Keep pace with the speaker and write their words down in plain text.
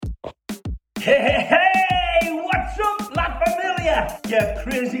Hey, what's up, La Familia? You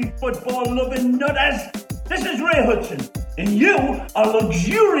crazy football-loving nutters. This is Ray Hudson, and you are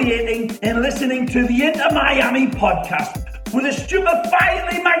luxuriating in listening to the Inter Miami podcast with the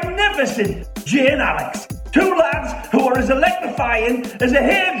stupefyingly magnificent Jay and Alex. Two lads who are as electrifying as a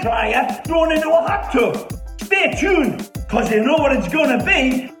hairdryer thrown into a hot tub. Stay tuned, because you know what it's going to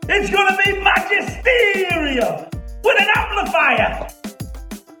be. It's going to be magisterial with an amplifier.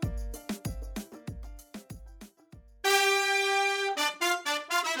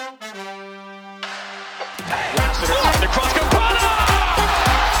 The cross Campana!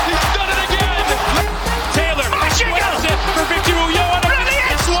 He's done it again! Taylor squares it for Victor Ulloa.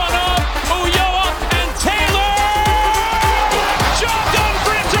 It's one up. Ulloa and Taylor! Job done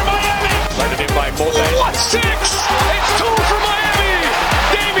for Inter Miami! Landed in by Moses. What six? It's two for Miami!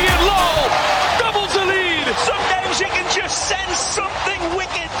 Damian Lowe doubles the lead! Sometimes you can just sense something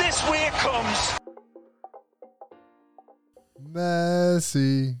wicked. This way it comes.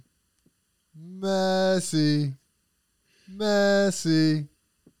 Messi.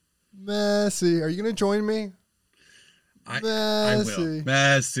 Are you going to join me? I will.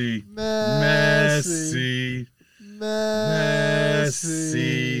 Messi.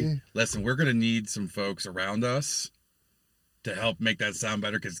 Listen, we're going to need some folks around us to help make that sound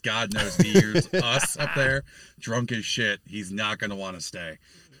better, because God knows he hears us up there drunk as shit. He's not going to want to stay.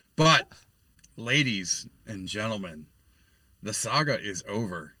 But, ladies and gentlemen, the saga is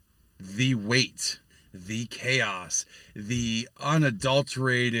over. The wait, the chaos, the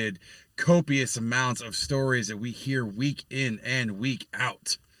unadulterated, copious amounts of stories that we hear week in and week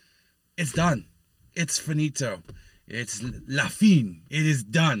out. It's done. It's finito. It's la fin. It is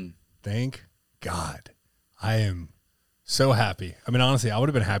done. Thank God. I am so happy. I mean, honestly, I would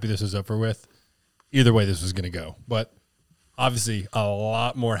have been happy this was over with. Either way this was going to go. But obviously, a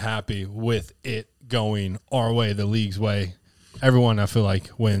lot more happy with it going our way, the league's way. Everyone, I feel like,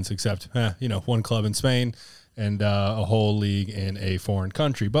 wins except, one club in Spain and a whole league in a foreign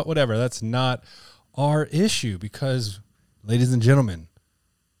country. But whatever, that's not our issue because, ladies and gentlemen,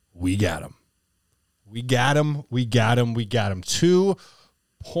 we got him. We got him.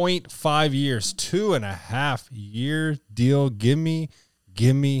 2.5 years, 2.5 year deal. Gimme.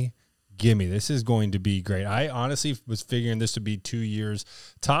 This is going to be great. I honestly was figuring this would be 2 years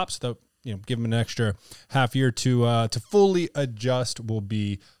tops, though. Give him an extra half year to fully adjust will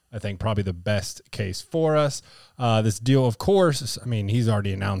be, I think, probably the best case for us. This deal, of course, I mean, he's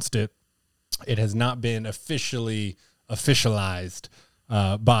already announced it. It has not been officialized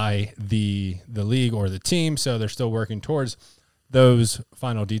by the league or the team, so they're still working towards those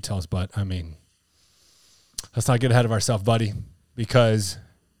final details. But, I mean, let's not get ahead of ourselves, buddy, because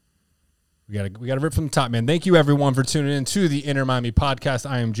we got to rip from the top, man. Thank you, everyone, for tuning in to the Inter Miami podcast.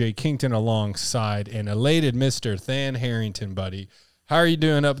 I am Jay Kington alongside an elated Mr. Than Harrington, buddy. How are you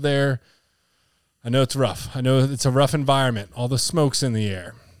doing up there? I know it's rough. I know it's a rough environment. All the smoke's in the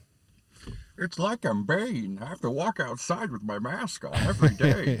air. It's like I'm Bane. I have to walk outside with my mask on every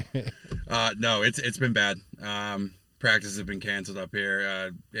day. No, it's been bad. Practices have been canceled up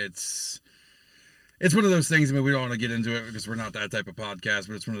here. It's one of those things, I mean, we don't want to get into it because we're not that type of podcast,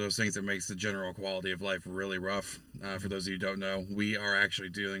 but it's one of those things that makes the general quality of life really rough. For those of you who don't know, we are actually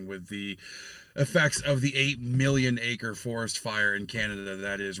dealing with the effects of the 8 million acre forest fire in Canada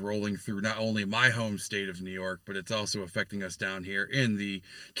that is rolling through not only my home state of New York, but it's also affecting us down here in the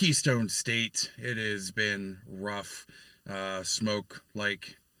Keystone State. It has been rough. Smoke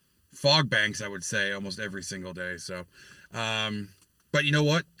like fog banks, I would say, almost every single day. So, but you know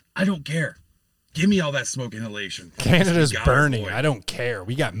what? I don't care. Give me all that smoke inhalation. Canada's burning. I don't care.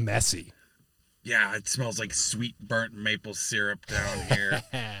 We got messy. Yeah, it smells like sweet burnt maple syrup down here.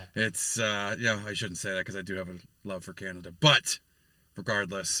 It's, I shouldn't say that because I do have a love for Canada. But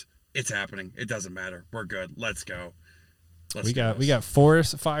regardless, it's happening. It doesn't matter. We're good. Let's go. We got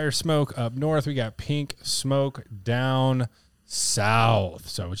forest fire smoke up north. We got pink smoke down south.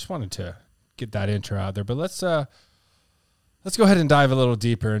 So we just wanted to get that intro out there. But let's go ahead and dive a little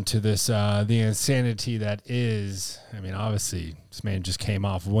deeper into this, the insanity that is. I mean, obviously, this man just came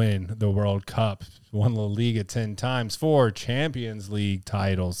off win the World Cup, won La Liga 10 times, 4 Champions League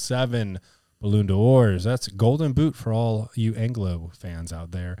titles, 7 Ballon d'Ors. That's golden boot for all you Anglo fans out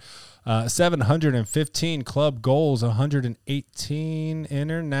there. 715 club goals, 118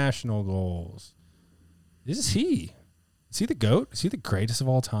 international goals. Is he the GOAT? Is he the greatest of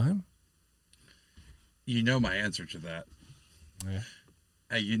all time? You know my answer to that. Yeah.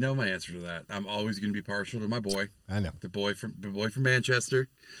 Hey, you know my answer to that. I'm always going to be partial to my boy. I know. The boy from Manchester.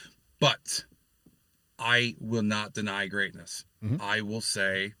 But I will not deny greatness. Mm-hmm. I will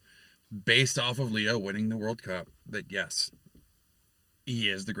say based off of Leo winning the World Cup, that yes, he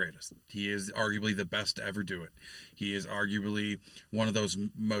is the greatest. He is arguably the best to ever do it. He is arguably one of those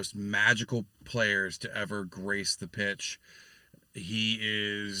most magical players to ever grace the pitch. He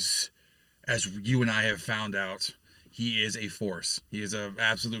is, as you and I have found out, he is a force. He is an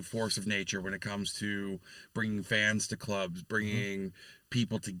absolute force of nature when it comes to bringing fans to clubs, bringing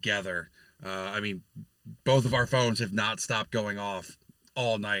people together. I mean, both of our phones have not stopped going off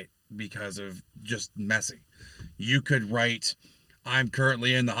all night because of just Messi. You could write, I'm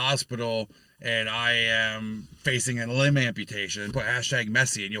currently in the hospital and I am facing a limb amputation, put hashtag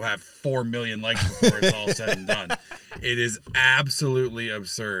Messi, and you'll have 4 million likes before it's all said and done. It is absolutely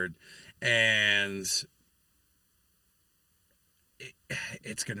absurd. And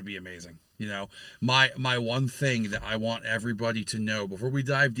it's going to be amazing. You know, my one thing that I want everybody to know before we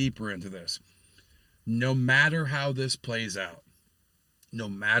dive deeper into this, no matter how this plays out, no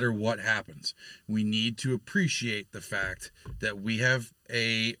matter what happens, we need to appreciate the fact that we have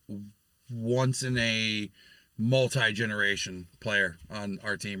a once in a multi-generation player on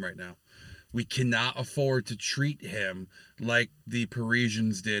our team right now. We cannot afford to treat him like the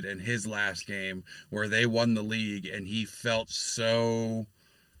Parisians did in his last game, where they won the league and he felt so,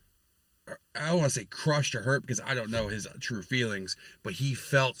 I don't want to say crushed or hurt because I don't know his true feelings, but he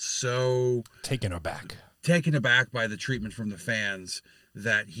felt so taken aback by the treatment from the fans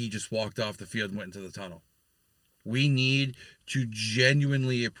that he just walked off the field and went into the tunnel. We need to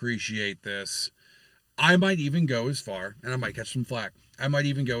genuinely appreciate this. I might even go as far, and I might catch some flack, I might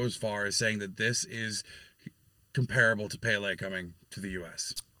even go as far as saying that this is comparable to Pele coming to the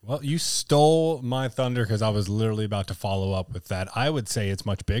U.S. Well, you stole my thunder because I was literally about to follow up with that. I would say it's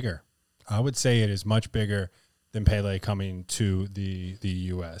much bigger. I would say it is much bigger than Pele coming to the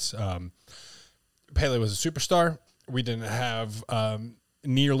U.S. Pele was a superstar. We didn't have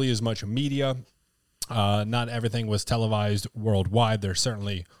nearly as much media. Not everything was televised worldwide. There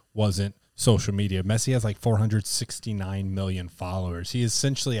certainly wasn't social media. Messi has like 469 million followers. He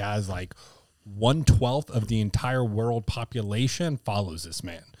essentially has like 1/12 of the entire world population follows this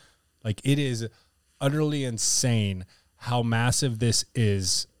man. Like, it is utterly insane how massive this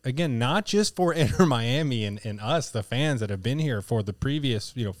is. Again, not just for Inter Miami and us, the fans that have been here for the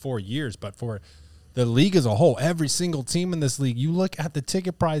previous 4 years, but for the league as a whole. Every single team in this league, you look at the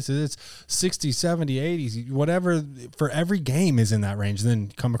ticket prices, it's 60, 70, 80s, whatever, for every game is in that range. Then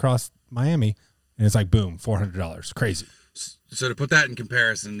come across Miami, and it's like, boom, $400. Crazy. So to put that in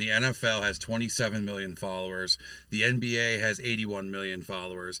comparison, the NFL has 27 million followers, the NBA has 81 million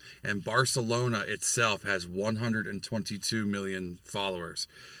followers, and Barcelona itself has 122 million followers.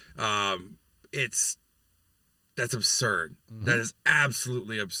 That's absurd. Mm-hmm. That is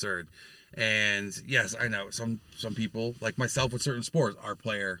absolutely absurd. And yes, I know some people like myself with certain sports are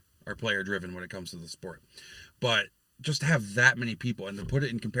player driven when it comes to the sport, but just to have that many people and to put it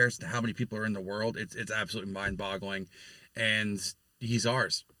in comparison to how many people are in the world, it's absolutely mind boggling. And he's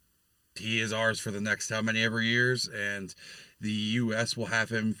ours. He is ours for the next how many ever years, and the U.S. will have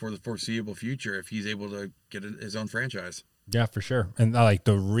him for the foreseeable future if he's able to get his own franchise. Yeah, for sure. And like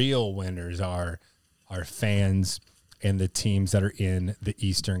the real winners are fans and the teams that are in the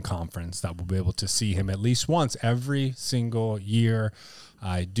Eastern Conference that will be able to see him at least once every single year.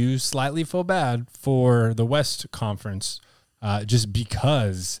 I do slightly feel bad for the West Conference just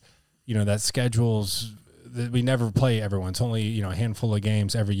because, that schedule's that we never play everyone. It's only, a handful of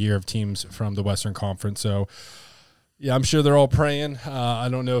games every year of teams from the Western Conference. So, yeah, I'm sure they're all praying. I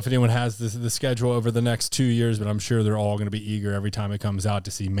don't know if anyone has the schedule over the next 2 years, but I'm sure they're all going to be eager every time it comes out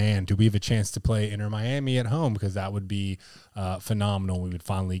to see, man, do we have a chance to play Inter Miami at home? Because that would be phenomenal. We would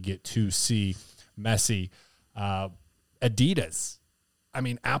finally get to see Messi. Adidas.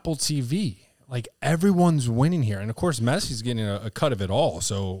 Apple TV. Like, everyone's winning here. And, of course, Messi's getting a cut of it all.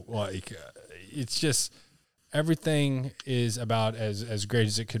 So, it's just everything is about as great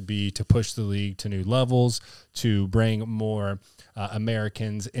as it could be to push the league to new levels, to bring more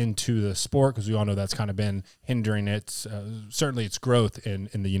Americans into the sport, because we all know that's kind of been hindering it, certainly its growth in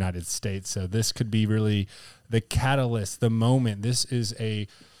the United States. So this could be really the catalyst, the moment. This is a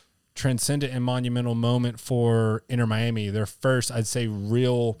transcendent and monumental moment for Inter Miami. Their first, I'd say,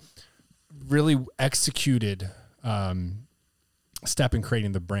 really executed step in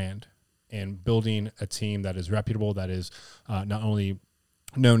creating the brand and building a team that is reputable, that is not only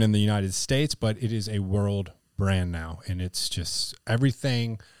known in the United States, but it is a world brand now. And it's just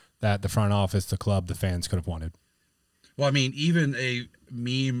everything that the front office, the club, the fans could have wanted. Well, even a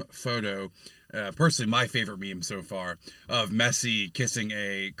meme photo, personally my favorite meme so far, of Messi kissing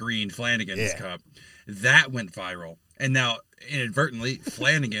a green Flanagan's cup, that went viral. And now, inadvertently,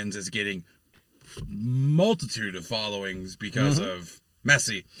 Flanagan's is getting multitude of followings because of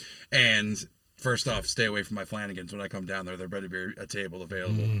Messi. And first off, stay away from my Flanagans when I come down there. There better be a table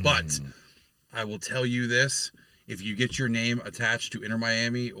available. But I will tell you this. If you get your name attached to Inter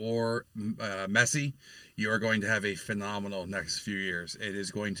Miami or Messi, you are going to have a phenomenal next few years. It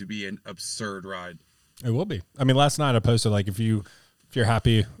is going to be an absurd ride. It will be. I mean, last night I posted, like, if you're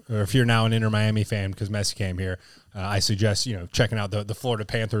happy, or if you're now an Inter Miami fan because Messi came here, I suggest, checking out the Florida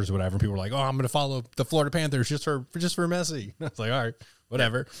Panthers or whatever. People are like, oh, I'm going to follow the Florida Panthers just for Messi. It's like, all right,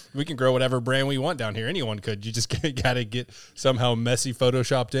 whatever. We can grow whatever brand we want down here. Anyone could. You just got to get somehow Messi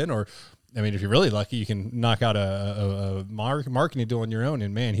photoshopped in, or, I mean, if you're really lucky, you can knock out a marketing deal on your own,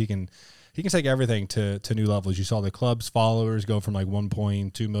 and man, he can take everything to new levels. You saw the club's followers go from like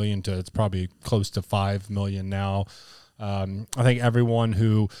 1.2 million to it's probably close to 5 million now. I think everyone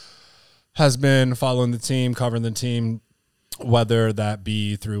who has been following the team, covering the team, whether that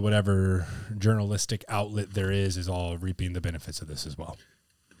be through whatever journalistic outlet there is all reaping the benefits of this as well.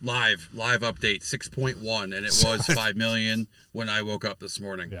 Live update 6.1, and it was 5 million when I woke up this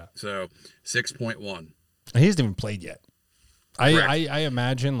morning. Yeah. So 6.1. He hasn't even played yet. I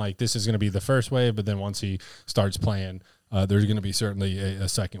imagine like this is going to be the first wave, but then once he starts playing, there's going to be certainly a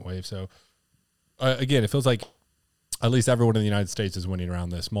second wave. So again, it feels like at least everyone in the United States is winning around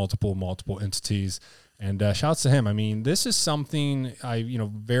this, multiple entities. And shouts to him. I mean, this is something I,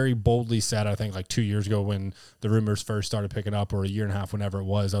 very boldly said, I think like 2 years ago when the rumors first started picking up, or a year and a half, whenever it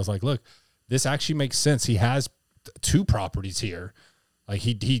was. I was like, look, this actually makes sense. He has 2 properties here. Like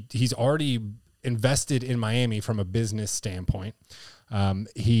he's already invested in Miami from a business standpoint.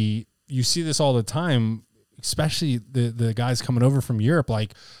 You see this all the time, especially the guys coming over from Europe.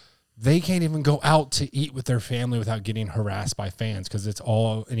 Like, they can't even go out to eat with their family without getting harassed by fans, because it's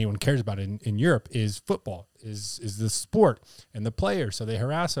all anyone cares about in Europe is football, is the sport and the players. So they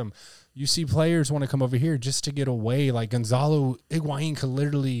harass them. You see players want to come over here just to get away. Like Gonzalo Higuain could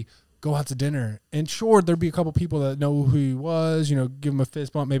literally go out to dinner, and sure, there'd be a couple people that know who he was, give him a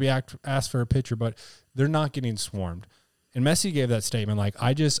fist bump, maybe ask for a picture, but they're not getting swarmed. And Messi gave that statement. Like,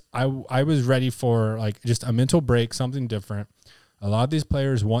 I was ready for like just a mental break, something different. A lot of these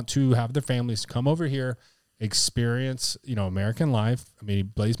players want to have their families come over here, experience, American life. I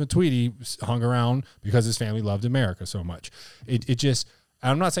mean, Blaise Matuidi hung around because his family loved America so much. It just,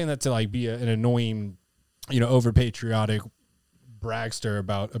 I'm not saying that to like be an annoying, over patriotic bragster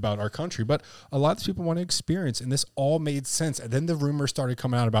about our country, but a lot of these people want to experience, and this all made sense. And then the rumors started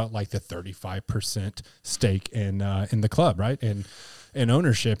coming out about like the 35% stake in the club, right? And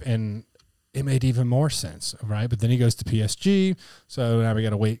ownership, and it made even more sense, right? But then he goes to PSG, so now we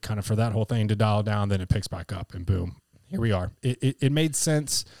got to wait kind of for that whole thing to dial down. Then it picks back up, and boom, here we are. It made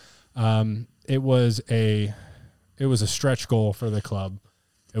sense. It was a stretch goal for the club.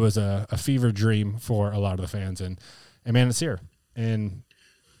 It was a fever dream for a lot of the fans, and man, it's here, and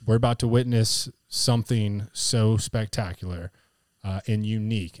we're about to witness something so spectacular and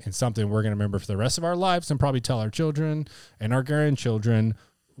unique, and something we're going to remember for the rest of our lives, and probably tell our children and our grandchildren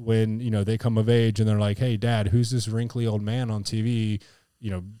when, they come of age and they're like, hey, Dad, who's this wrinkly old man on TV,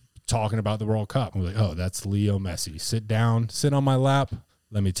 talking about the World Cup? And we're like, oh, that's Leo Messi. Sit down, sit on my lap.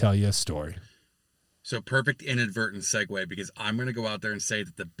 Let me tell you a story. So perfect inadvertent segue, because I'm going to go out there and say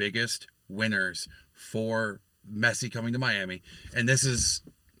that the biggest winners for Messi coming to Miami, and it's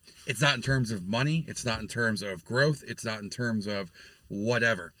not in terms of money, it's not in terms of growth, it's not in terms of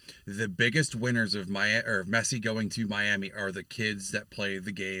whatever. The biggest winners of Messi going to Miami are the kids that play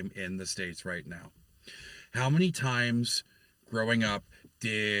the game in the States right now. How many times growing up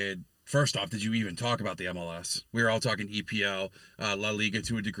first off, did you even talk about the MLS? We were all talking EPL, La Liga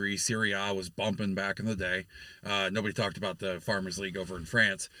to a degree. Serie A was bumping back in the day. Nobody talked about the Farmers League over in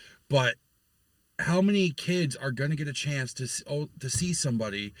France. But how many kids are going to get a chance to see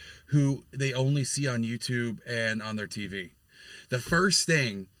somebody who they only see on YouTube and on their TV? The first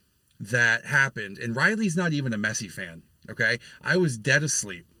thing that happened, and Riley's not even a Messi fan, okay? I was dead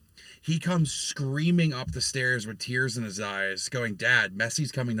asleep. He comes screaming up the stairs with tears in his eyes, going, Dad,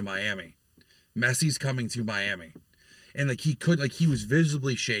 Messi's coming to Miami. Messi's coming to Miami. And he was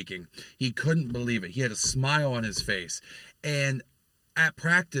visibly shaking. He couldn't believe it. He had a smile on his face. And at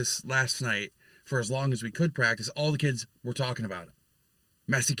practice last night, for as long as we could practice, all the kids were talking about it.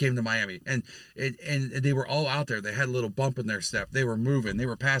 Messi came to Miami, and they were all out there. They had a little bump in their step. They were moving. They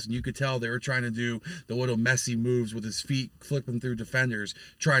were passing. You could tell they were trying to do the little Messi moves with his feet, flipping through defenders,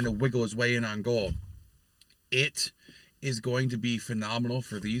 trying to wiggle his way in on goal. It is going to be phenomenal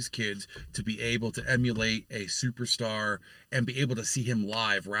for these kids to be able to emulate a superstar and be able to see him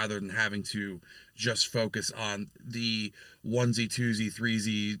live rather than having to just focus on the onesie, twosie,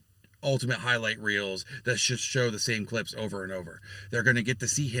 threesie ultimate highlight reels that just show the same clips over and over. They're going to get to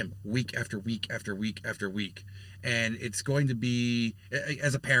see him week after week after week after week. And it's going to be,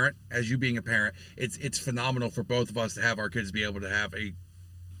 as a parent, as you being a parent, it's phenomenal for both of us to have our kids be able to have a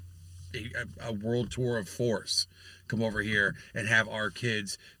world tour of force come over here and have our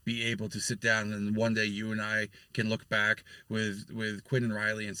kids be able to sit down, and one day you and I can look back with Quinn and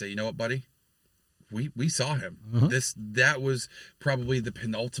Riley and say, you know what, buddy? We saw him. That was probably the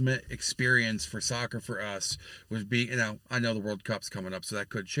penultimate experience for soccer for us, was being, I know the World Cup's coming up, so that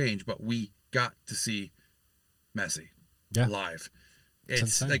could change, but we got to see Messi live.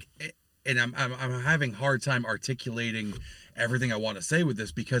 It's like, and I'm having a hard time articulating everything I want to say with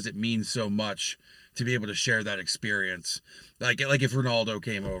this because it means so much to be able to share that experience. Like if Ronaldo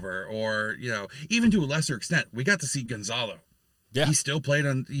came over, or, even to a lesser extent, we got to see Gonzalo. Yeah. He still played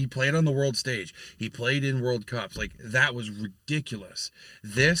on the world stage. He played in World Cups. Like, that was ridiculous.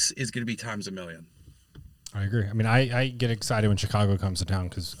 This is going to be times a million. I agree. I mean, I get excited when Chicago comes to town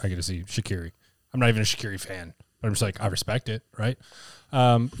because I get to see Shaqiri. I'm not even a Shaqiri fan, but I'm just like, I respect it, right? So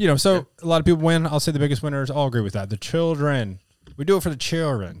a lot of people win. I'll say the biggest winners. I'll agree with that. The children. We do it for the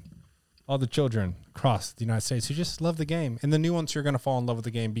children. All the children across the United States who just love the game. And the new ones who are going to fall in love with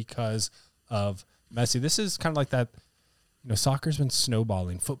the game because of Messi. This is kind of like that. Soccer's been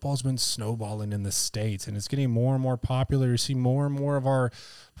snowballing. Football's been snowballing in the States, and it's getting more and more popular. You see more and more of our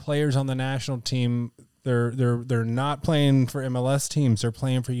players on the national team. They're not playing for MLS teams. They're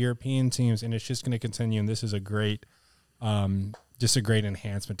playing for European teams, and it's just going to continue. And this is a great, just a great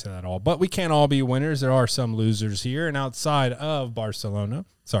enhancement to that all. But we can't all be winners. There are some losers here, and outside of Barcelona,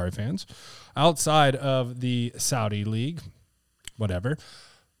 sorry fans, outside of the Saudi League, whatever.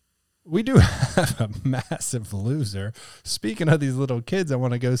 We do have a massive loser. Speaking of these little kids that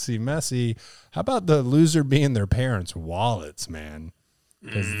want to go see Messi, how about the loser being their parents' wallets, man?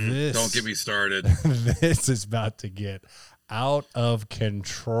 Because don't get me started. This is about to get out of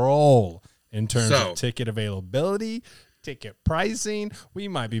control in terms of ticket availability, ticket pricing. We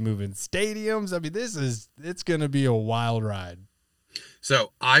might be moving stadiums. I mean, it's going to be a wild ride.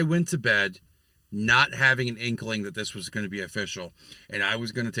 So I went to bed not having an inkling that this was going to be official. And I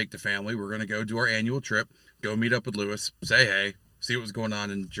was going to take the family. We're going to go do our annual trip, go meet up with Lewis, say hey, see what was going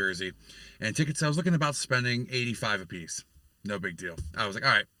on in Jersey. And tickets, I was looking about spending $85 a piece. No big deal. I was like,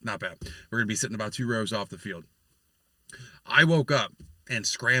 all right, not bad. We're going to be sitting about 2 rows off the field. I woke up and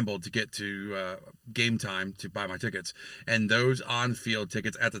scrambled to get to game time to buy my tickets. And those on-field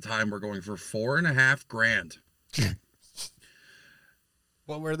tickets at the time were going for $4,500.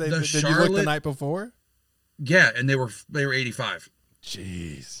 What were they? Did you look the night before? Yeah, and they were $85.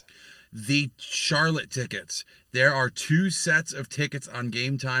 Jeez. The Charlotte tickets. There are 2 sets of tickets on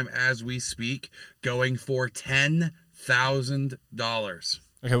Game Time as we speak, going for $10,000.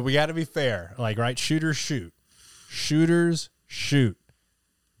 Okay, we got to be fair. Like, right? Shooters shoot. Shooters shoot.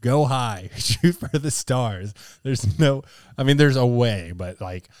 Go high. Shoot for the stars. There's a way, but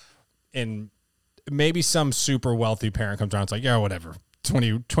like, and maybe some super wealthy parent comes around. It's like, yeah, whatever.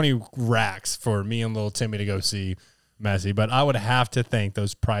 20 racks for me and little Timmy to go see Messi, but I would have to think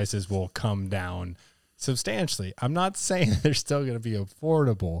those prices will come down substantially. I'm not saying they're still going to be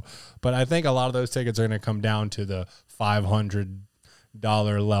affordable, but I think a lot of those tickets are going to come down to the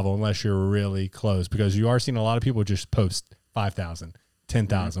 $500 level unless you're really close, because you are seeing a lot of people just post 5,000,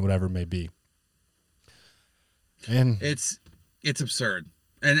 10,000, whatever it may be. And it's absurd.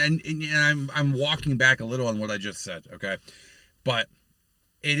 And I'm walking back a little on what I just said, okay? But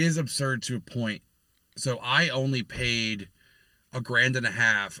it is absurd to a point. So I only paid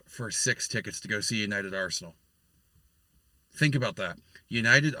 $1,500 for 6 tickets to go see United Arsenal. Think about that.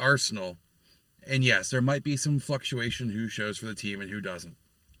 United Arsenal, and yes, there might be some fluctuation who shows for the team and who doesn't.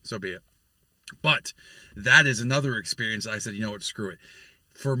 So be it. But that is another experience. I said, you know what, screw it.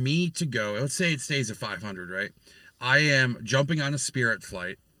 For me to go, let's say it stays at 500, right? I am jumping on a Spirit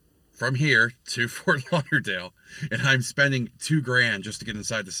flight from here to Fort Lauderdale, and I'm spending $2,000 just to get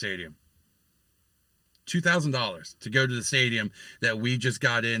inside the stadium. $2,000 to go to the stadium that we just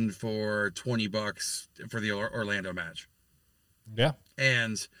got in for $20 for the Orlando match. Yeah.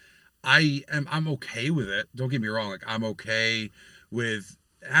 And I'm okay with it. Don't get me wrong. Like, I'm okay with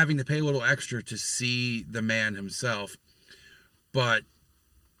having to pay a little extra to see the man himself. But,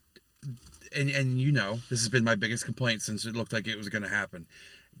 and this has been my biggest complaint since it looked like it was going to happen.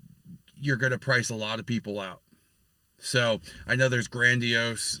 You're going to price a lot of people out. So I know there's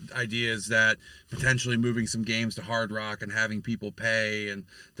grandiose ideas that potentially moving some games to Hard Rock and having people pay and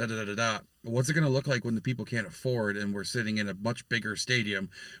da-da-da-da-da. What's it going to look like when the people can't afford and we're sitting in a much bigger stadium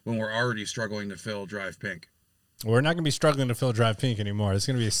when we're already struggling to fill Drive Pink? We're not going to be struggling to fill Drive Pink anymore. It's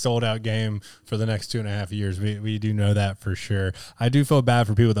going to be a sold-out game for the next 2.5 years. We do know that for sure. I do feel bad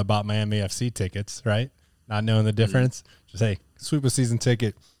for people that bought Miami FC tickets, right? Not knowing the difference. Just, hey, sweep a season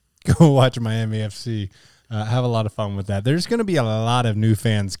ticket. Go watch Miami FC. Have a lot of fun with that. There's going to be a lot of new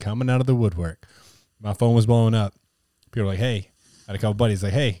fans coming out of the woodwork. My phone was blowing up. People were like, hey, I had a couple buddies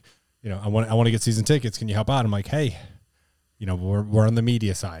like, hey, I want to get season tickets. Can you help out? I'm like, hey, we're on the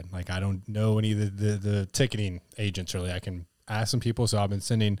media side. Like, I don't know any of the ticketing agents really. I can ask some people. So I've been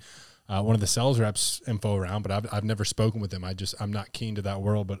sending one of the sales reps info around, but I've never spoken with them. I'm not keen to that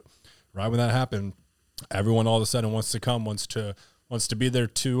world. But right when that happened, everyone all of a sudden wants to come, wants to be there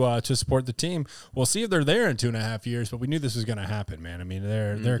to support the team. We'll see if they're there in 2.5 years, but we knew this was going to happen, man. I mean,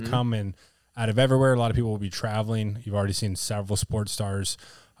 they're coming out of everywhere. A lot of people will be traveling. You've already seen several sports stars,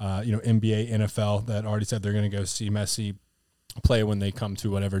 NBA, NFL, that already said they're going to go see Messi play when they come to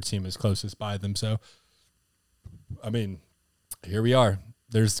whatever team is closest by them. So, I mean, here we are.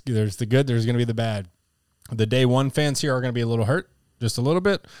 There's the good. There's going to be the bad. The day one fans here are going to be a little hurt, just a little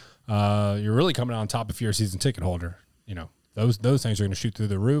bit. You're really coming out on top if you're a season ticket holder. Those things are going to shoot through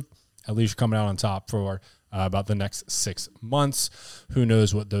the roof. At least you're coming out on top for about the next 6 months. Who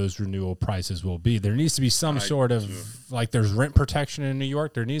knows what those renewal prices will be? There needs to be some sort of, like there's rent protection in New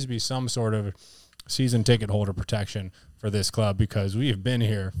York. There needs to be some sort of season ticket holder protection for this club, because we have been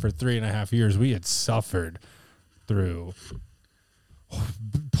here for 3.5 years. We had suffered through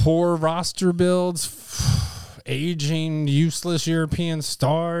poor roster builds, aging, useless European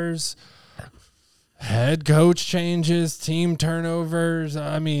stars, head coach changes, team turnovers.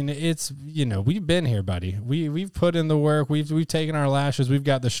 I mean, it's, we've been here, buddy. We've put in the work. We've taken our lashes. We've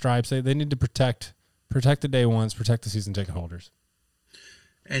got the stripes. They need to protect the day ones, protect the season ticket holders.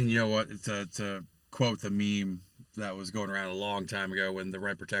 And you know what? To quote the meme that was going around a long time ago when the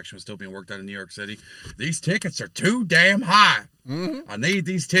rent protection was still being worked on in New York City, these tickets are too damn high. I need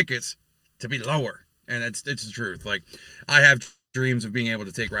these tickets to be lower. And it's the truth. Like, I have dreams of being able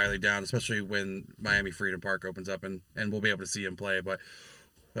to take Riley down, especially when Miami Freedom Park opens up and we'll be able to see him play. But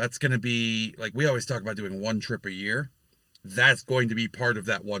that's going to be, like, we always talk about doing one trip a year. That's going to be part of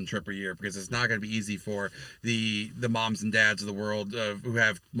that one trip a year, because it's not going to be easy for the moms and dads of the world who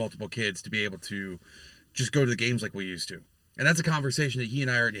have multiple kids to be able to just go to the games like we used to. And that's a conversation that he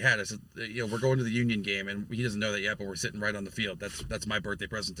and I already had. I said, we're going to the Union game, and he doesn't know that yet, but we're sitting right on the field. That's my birthday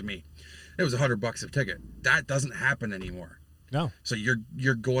present to me. It was $100 a ticket. That doesn't happen anymore. No. So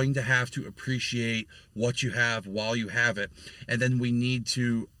you're going to have to appreciate what you have while you have it. And then we need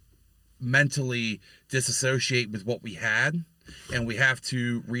to mentally disassociate with what we had, and we have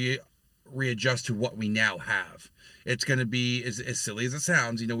to readjust to what we now have. It's going to be, as silly as it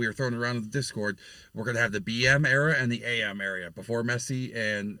sounds, we were throwing around in the Discord, we're going to have the BM era and the AM era, before Messi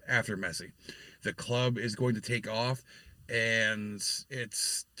and after Messi. The club is going to take off, and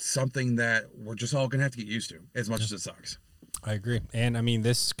it's something that we're just all going to have to get used to, as much as it sucks. I agree. And, I mean,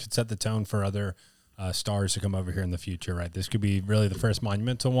 this could set the tone for other stars to come over here in the future, right? This could be really the first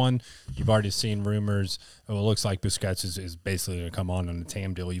monumental one. You've already seen rumors. It looks like Busquets is basically going to come on a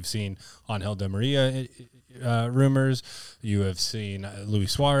TAM deal. You've seen Angel Di Maria rumors. You have seen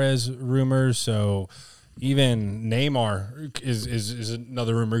Luis Suarez rumors. So even Neymar is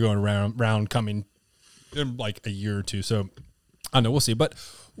another rumor going around coming in like a year or two. So I don't know. We'll see. But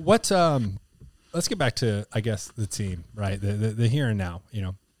what? Let's get back to, I guess, the team, right? The here and now.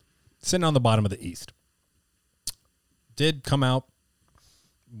 Sitting on the bottom of the East. Did come out,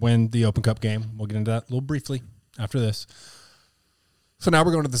 win the Open Cup game. We'll get into that a little briefly after this. So now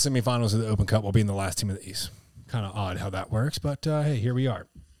we're going to the semifinals of the Open Cup while being the last team of the East. Kind of odd how that works, but hey, here we are.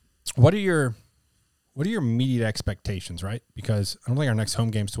 What are your immediate expectations, right? Because I don't think our next home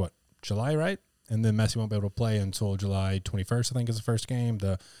game's to July, right? And then Messi won't be able to play until July 21st, I think is the first game,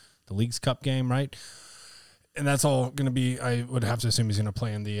 the League's Cup game, right? And that's all going to be, I would have to assume he's going to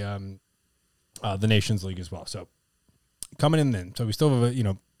play in the Nations League as well. So coming in then. So we still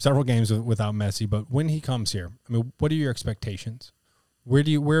have, several games without Messi, but when he comes here, I mean, what are your expectations? Where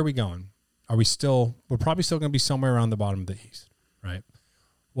are we going? We're probably still going to be somewhere around the bottom of the East, right?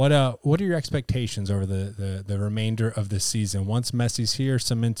 What are your expectations over the remainder of the season once Messi's here,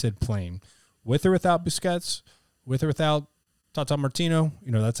 cemented, playing, with or without Busquets, with or without Tata Martino?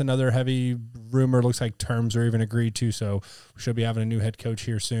 That's another heavy rumor. Looks like terms are even agreed to. So we should be having a new head coach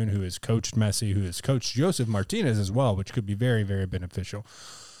here soon who has coached Messi, who has coached Josef Martinez as well, which could be very, very beneficial.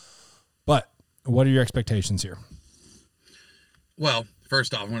 But what are your expectations here? Well,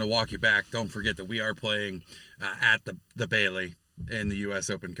 first off, I'm going to walk you back. Don't forget that we are playing at the Bailey in the U.S.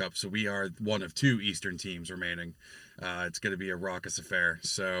 Open Cup, so we are one of 2 Eastern teams remaining. It's going to be a raucous affair.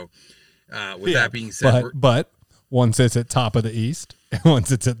 So, with that being said, but one sits at top of the East and one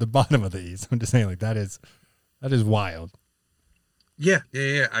sits at the bottom of the East. I'm just saying, like, that is wild. Yeah.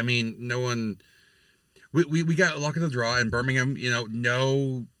 I mean, no one. We got luck of the draw in Birmingham.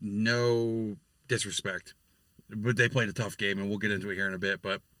 No disrespect, but they played a tough game, and we'll get into it here in a bit.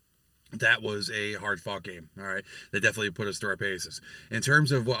 But that was a hard-fought game. All right, they definitely put us through our paces. In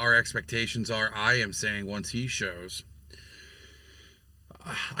terms of what our expectations are, I am saying once he shows,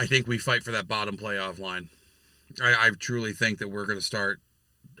 I think we fight for that bottom playoff line. I truly think that we're going to start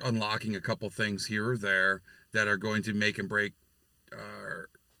unlocking a couple things here or there that are going to make and break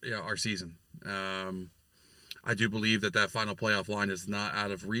our season. I do believe that final playoff line is not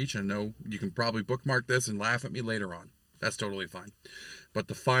out of reach. I know you can probably bookmark this and laugh at me later on. That's totally fine. But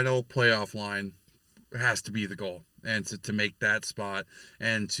the final playoff line has to be the goal, and to make that spot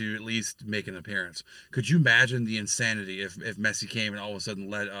and to at least make an appearance. Could you imagine the insanity if Messi came and all of a sudden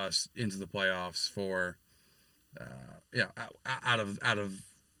led us into the playoffs for, out of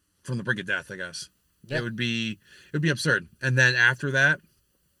from the brink of death, I guess. Yeah. It would be absurd. And then after that,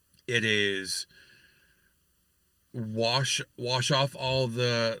 it is wash off all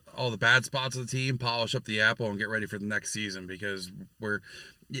the bad spots of the team, polish up the apple, and get ready for the next season, because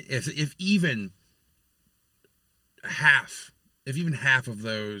if even half of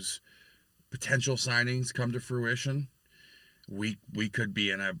those potential signings come to fruition, we could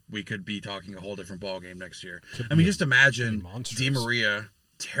be talking a whole different ball game next year. I mean, just imagine Di Maria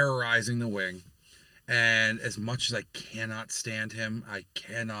terrorizing the wing. And as much as I cannot stand him, I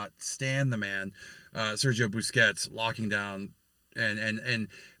cannot stand the man, Sergio Busquets locking down and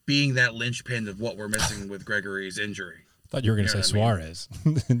being that linchpin of what we're missing with Gregory's injury. I thought you were going to say Suarez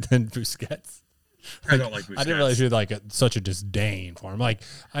and then Busquets. I don't like Busquets. I didn't realize you had such a disdain for him. Like,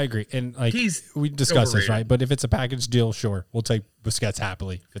 I agree. And we discussed this, right? But if it's a package deal, sure, we'll take Busquets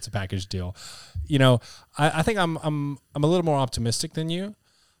happily if it's a package deal. I think I'm a little more optimistic than you.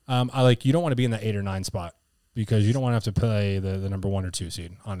 You don't want to be in the 8 or 9 spot because you don't want to have to play the number 1 or 2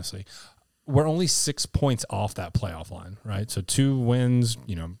 seed, honestly. We're only 6 points off that playoff line, right? So 2 wins,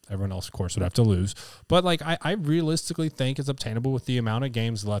 everyone else, of course, would have to lose. But, I realistically think it's obtainable with the amount of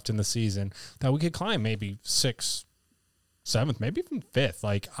games left in the season that we could climb maybe 6th, 7th, maybe even 5th.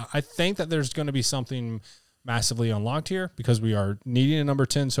 I think that there's going to be something massively unlocked here because we are needing a number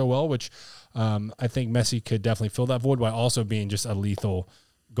 10 so well, which I think Messi could definitely fill that void while also being just a lethal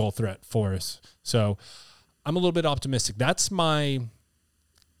goal threat for us. So I'm a little bit optimistic. That's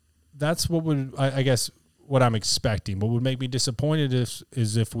what would, I guess, what I'm expecting. What would make me disappointed is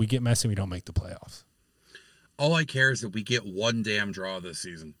if we get Messi and we don't make the playoffs. All I care is that we get one damn draw this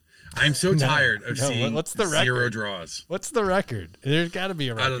season. I'm so tired of seeing what's the 0 draws. What's the record? There's got to be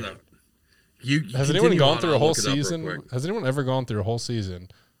a record. I don't know. Has anyone gone through a whole season? Has anyone ever gone through a whole season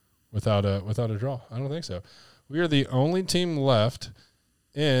without a draw? I don't think so. We are the only team left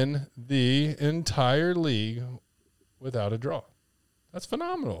in the entire league without a draw. That's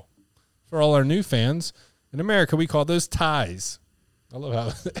phenomenal. For all our new fans, in America, we call those ties. I love how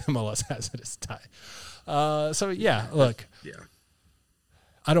MLS has it as tie. Look. Yeah.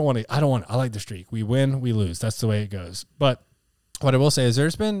 I like the streak. We win, we lose. That's the way it goes. But what I will say is there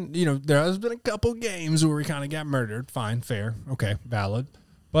has been a couple games where we kind of got murdered. Fine, fair, okay, valid.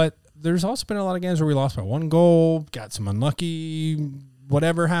 But there's also been a lot of games where we lost by 1 goal, got some unlucky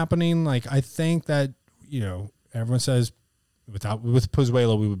whatever happening. I think that, everyone says with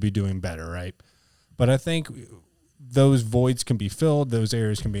Pozuelo we would be doing better, right? But I think those voids can be filled, those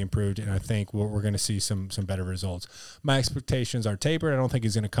areas can be improved, and I think we're going to see some better results. My expectations are tapered. I don't think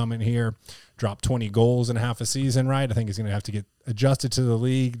he's going to come in here, drop 20 goals in half a season, right? I think he's going to have to get adjusted to the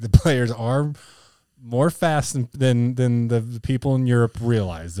league. The players are more fast than the people in Europe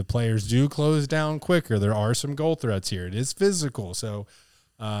realize. The players do close down quicker. There are some goal threats here. It is physical, so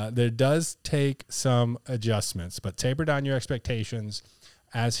there does take some adjustments. But taper down your expectations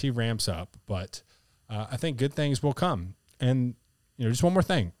as he ramps up. But I think good things will come. And, just one more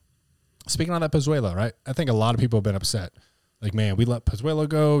thing. Speaking on that Pozuelo, right? I think a lot of people have been upset. Man, we let Pozuelo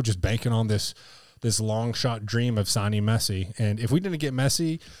go, just banking on this long shot dream of signing Messi. And if we didn't get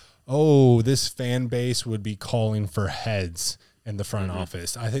Messi, this fan base would be calling for heads in the front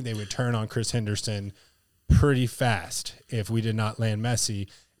office. I think they would turn on Chris Henderson pretty fast if we did not land Messi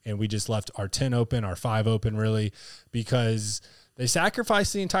and we just left our 10 open, our 5 open, really, because they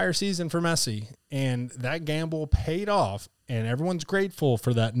sacrificed the entire season for Messi, and that gamble paid off, and everyone's grateful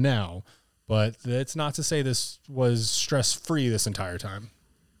for that now. But it's not to say this was stress-free this entire time.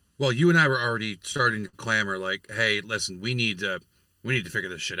 Well, you and I were already starting to clamor like, hey, listen, we need to figure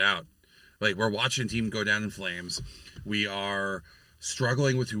this shit out. Like, we're watching a team go down in flames. We are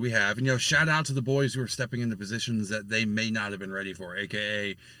struggling with who we have. And, shout out to the boys who are stepping into positions that they may not have been ready for,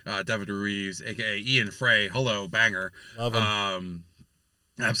 a.k.a. David Ruiz, a.k.a. Ian Frey. Hello, banger. Love him.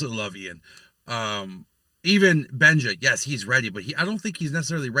 Absolutely love Ian. Even Benja, yes, he's ready, but I don't think he's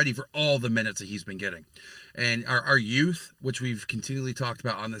necessarily ready for all the minutes that he's been getting. And our youth, which we've continually talked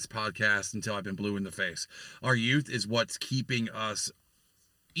about on this podcast until I've been blue in the face, our youth is what's keeping us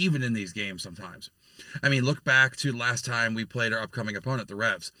even in these games sometimes. I mean, look back to last time we played our upcoming opponent, the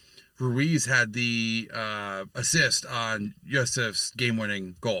Revs. Ruiz had the assist on Yosef's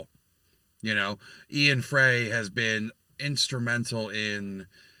game-winning goal. Ian Frey has been instrumental in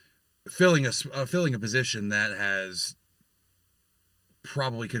filling a position that has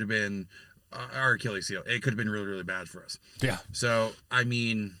probably could have been our Achilles heel. It could have been really, really bad for us. Yeah. So, I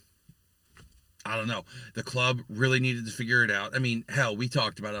mean, I don't know. The club really needed to figure it out. I mean, hell, we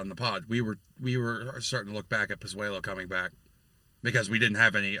talked about it on the pod. We were starting to look back at Pozuelo coming back because we didn't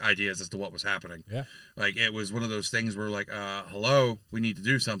have any ideas as to what was happening. Yeah. Like, it was one of those things where like, hello, we need to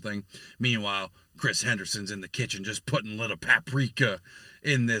do something. Meanwhile, Chris Henderson's in the kitchen just putting little paprika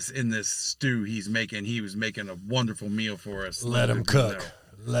in this stew he's making. He was making a wonderful meal for us. Let him cook.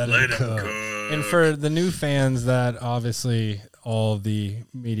 Let him cook. And for the new fans that obviously all the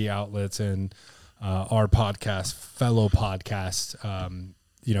media outlets and our podcast, fellow podcasts,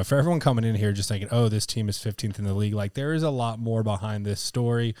 for everyone coming in here just thinking, oh, this team is 15th in the league. Like, there is a lot more behind this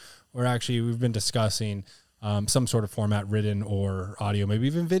story. Or actually, we've been discussing some sort of format, written or audio, maybe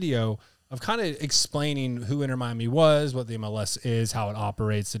even video, of kind of explaining who Inter Miami was, what the MLS is, how it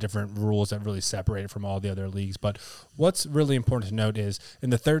operates, the different rules that really separate it from all the other leagues. But what's really important to note is in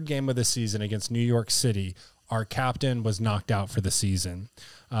the third game of the season against New York City, our captain was knocked out for the season.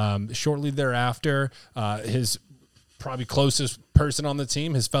 Shortly thereafter, his probably closest person on the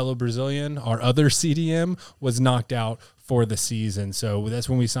team, his fellow Brazilian, our other CDM, was knocked out for the season. So that's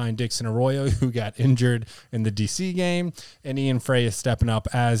when we signed Dixon Arroyo, who got injured in the DC game, and Ian Frey is stepping up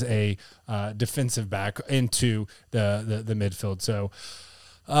as a defensive back into the midfield. So,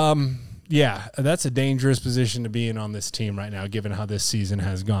 that's a dangerous position to be in on this team right now, given how this season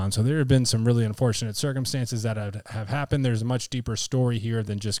has gone. So there have been some really unfortunate circumstances that have happened. There's a much deeper story here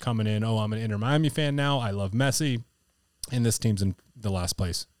than just coming in, oh, I'm an Inter Miami fan now, I love Messi, and this team's in the last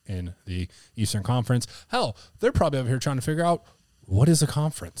place in the Eastern Conference. Hell, they're probably over here trying to figure out, what is a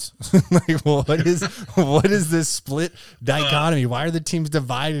conference? What is this split dichotomy? Why are the teams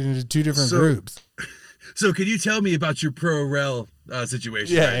divided into two different groups? So can you tell me about your pro-rel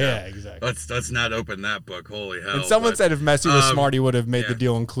situation? Yeah, exactly. Let's not open that book. Holy hell. And someone said if Messi was smart, he would have made the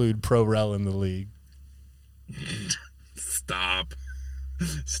deal include pro-rel in the league. Stop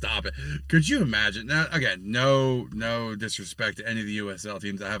it. Could you imagine? Now, again, no disrespect to any of the USL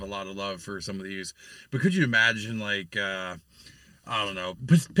teams. I have a lot of love for some of these. But could you imagine, like, I don't know,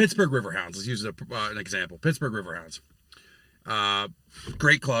 Pittsburgh Riverhounds. Let's use an example. Pittsburgh Riverhounds.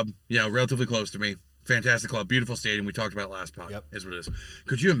 Great club, relatively close to me. Fantastic club, beautiful stadium. We talked about it last pod. Yep. Is what it is.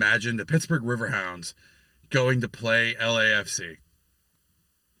 Could you imagine the Pittsburgh Riverhounds going to play LAFC?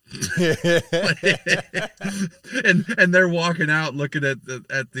 and they're walking out looking at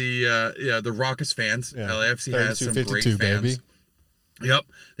the raucous fans. Yeah. LAFC has some great fans. Baby. Yep,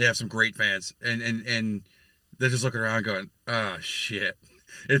 they have some great fans, and they're just looking around going, "Oh shit."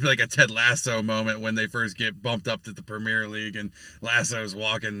 It'd be like a Ted Lasso moment when they first get bumped up to the Premier League and Lasso's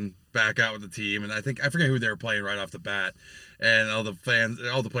walking back out with the team. And I forget who they were playing right off the bat. And all the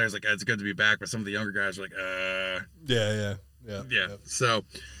players like, it's good to be back. But some of the younger guys are like, Yeah. So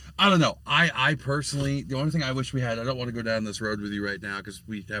I don't know. I personally, the only thing I wish we had, I don't want to go down this road with you right now because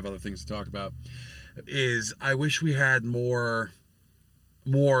we have other things to talk about, is I wish we had more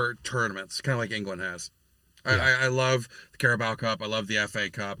tournaments, kind of like England has. Yeah. I love the Carabao Cup. I love the FA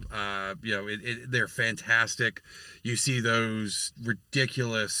Cup. They're fantastic. You see those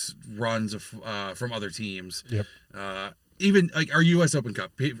ridiculous runs from other teams. Yep. Even like our U.S. Open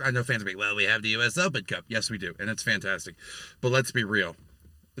Cup. I know fans are like, well, we have the U.S. Open Cup. Yes, we do, and it's fantastic. But let's be real.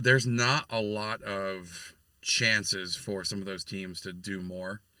 There's not a lot of chances for some of those teams to do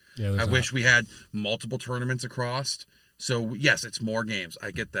more. Yeah, I wish we had multiple tournaments across. So yes, it's more games.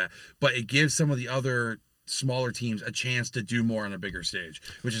 I get that, but it gives some of the other smaller teams a chance to do more on a bigger stage,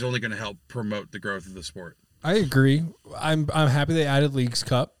 which is only going to help promote the growth of the sport. I agree. I'm happy they added Leagues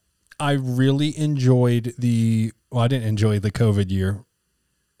Cup. I really enjoyed I didn't enjoy the COVID year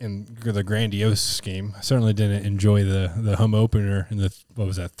in the grandiose scheme. I certainly didn't enjoy the home opener in the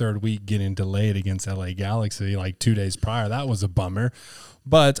third week getting delayed against LA Galaxy like 2 days prior. That was a bummer.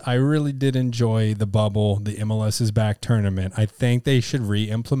 But I really did enjoy the bubble, the MLS is back tournament. I think they should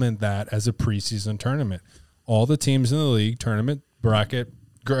re-implement that as a preseason tournament. All the teams in the league tournament bracket,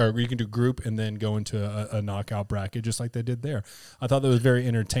 or you can do group and then go into a knockout bracket just like they did there. I thought that was very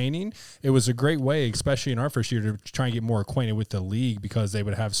entertaining. It was a great way, especially in our first year, to try and get more acquainted with the league because they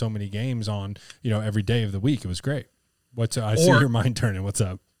would have so many games on, every day of the week. It was great. I see your mind turning. What's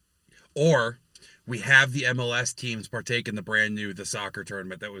up? Or we have the MLS teams partake in the soccer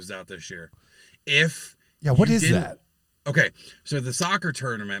tournament that was out this year. What is that? Okay, so the soccer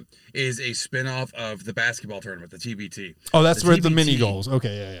tournament is a spinoff of the basketball tournament, the TBT. Oh, that's where the mini goals.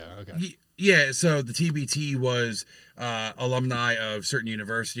 Okay, okay. Yeah, so the TBT was alumni of certain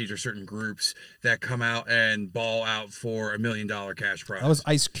universities or certain groups that come out and ball out for $1 million cash prize. That was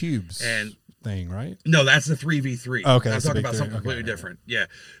Ice Cube's thing, right? No, that's the 3v3. Okay, I'm talking about something completely different. Yeah,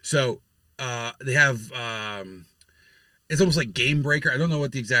 so they have... it's almost like Game Breaker. I don't know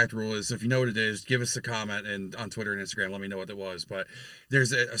what the exact rule is. So if you know what it is, give us a comment and on Twitter and Instagram, let me know what it was. But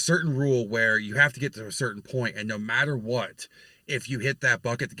there's a certain rule where you have to get to a certain point, and no matter what, if you hit that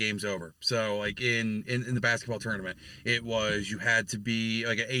bucket, the game's over. So like in the basketball tournament, it was you had to be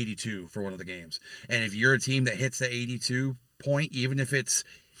like an 82 for one of the games. And if you're a team that hits the 82 point, even if it's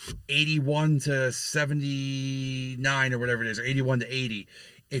 81 to 79 or whatever it is, or 81 to 80,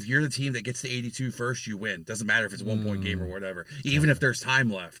 if you're the team that gets to 82 first, you win. Doesn't matter if it's a 1 point game or whatever, even if there's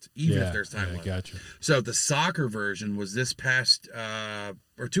time left. Gotcha. So the soccer version was this past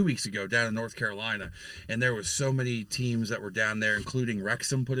or 2 weeks ago down in North Carolina, and there was so many teams that were down there, including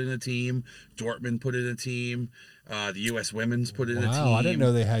Wrexham put in a team, Dortmund put in a team, the U.S. Women's put in a team. Wow, I didn't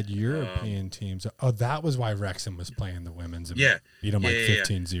know they had European teams. Oh, that was why Wrexham was playing the women's. And beat them like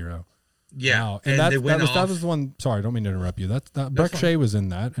 15-0. Yeah, wow. And that was the one. Sorry, I don't mean to interrupt you. That Breck Shea was in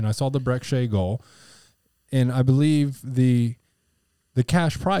that, and I saw the Breck Shea goal, and I believe the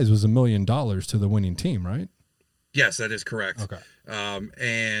cash prize was $1 million to the winning team, right? Yes, that is correct. Okay.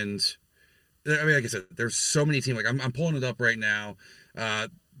 And I mean, like I said, there's so many teams. Like I'm pulling it up right now.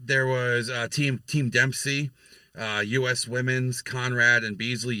 There was Team Dempsey, U.S. Women's, Conrad and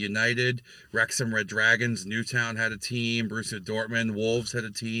Beasley United, Wrexham Red Dragons, Newtown had a team, Borussia Dortmund, Wolves had a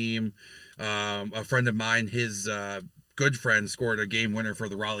team. A friend of mine, his good friend, scored a game winner for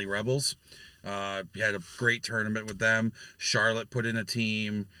the Raleigh Rebels. He had a great tournament with them. Charlotte put in a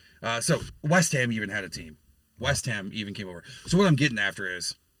team. So West Ham even had a team. West Ham even came over. So what I'm getting after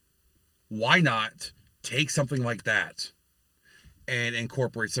is, why not take something like that and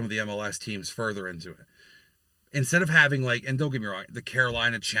incorporate some of the MLS teams further into it? Instead of having and don't get me wrong, the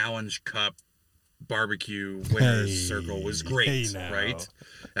Carolina Challenge Cup barbecue winners circle was great, right?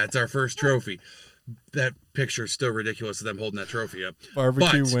 That's our first trophy. That picture is still ridiculous of them holding that trophy up.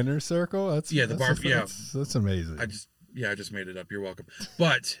 Barbecue winner circle? That's amazing. I just made it up. You're welcome.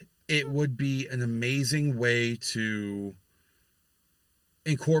 But it would be an amazing way to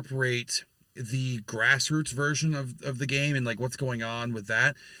incorporate the grassroots version of the game and what's going on with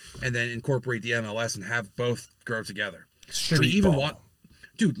that, and then incorporate the MLS and have both grow together.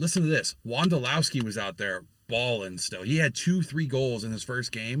 Dude, listen to this. Wondolowski was out there balling still. He had 2-3 goals in his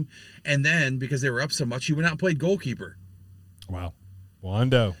first game, and then because they were up so much, he went out and played goalkeeper. Wow.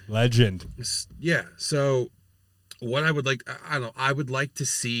 Wando, legend. Yeah. So what I would like to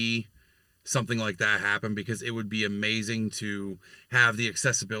see something like that happen, because it would be amazing to have the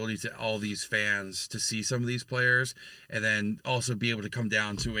accessibility to all these fans to see some of these players, and then also be able to come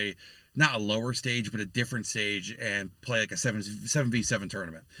down to not a lower stage, but a different stage and play like a 7v7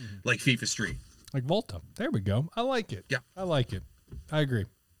 tournament, like FIFA Street. Like Volta. There we go. I like it. Yeah. I like it. I agree.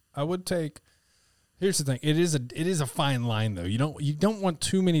 I would take... Here's the thing. It is a fine line, though. You don't want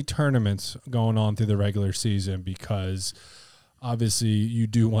too many tournaments going on through the regular season, because obviously you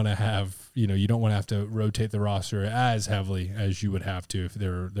do want to have, you don't want to have to rotate the roster as heavily as you would have to if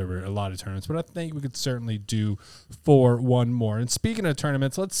there were a lot of tournaments. But I think we could certainly do for one more. And speaking of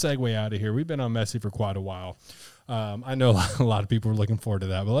tournaments, let's segue out of here. We've been on Messi for quite a while. I know a lot of people are looking forward to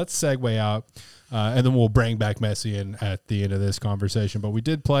that, but let's segue out, and then we'll bring back Messi in at the end of this conversation. But we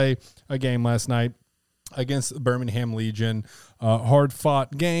did play a game last night against Birmingham Legion.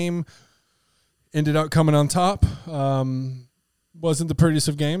 Hard-fought game. Ended up coming on top. Wasn't the prettiest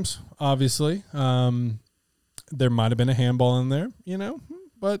of games, obviously. There might have been a handball in there,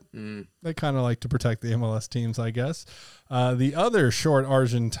 but they kind of like to protect the MLS teams, I guess. The other short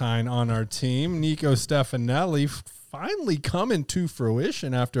Argentine on our team, Nico Stefanelli, finally coming to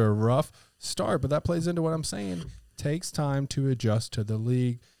fruition after a rough start, but that plays into what I'm saying. Takes time to adjust to the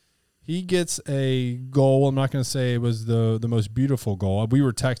league. He gets a goal. I'm not going to say it was the most beautiful goal. We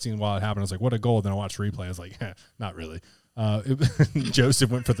were texting while it happened. I was like, what a goal. Then I watched replay. I was like, not really. Joseph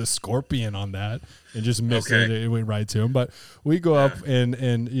went for the scorpion on that and just missed it. It went right to him. But we go up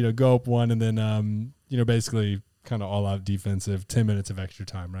and go up one, and then basically kind of all out defensive. 10 minutes of extra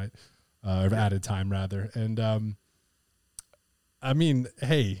time, right? Or added time rather. And I mean,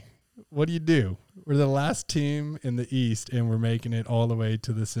 hey, what do? We're the last team in the East, and we're making it all the way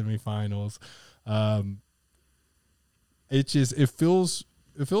to the semifinals. It feels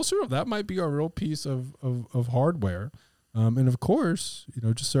sort of that might be our real piece of hardware. And of course,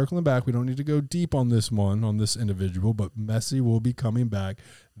 just circling back, we don't need to go deep on this individual, but Messi will be coming back.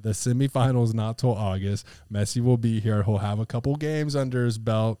 The semifinals not till August. Messi will be here. He'll have a couple games under his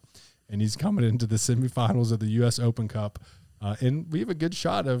belt, and he's coming into the semifinals of the U.S. Open Cup. And we have a good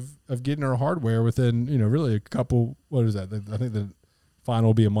shot of getting our hardware within, really a couple. What is that? I think the final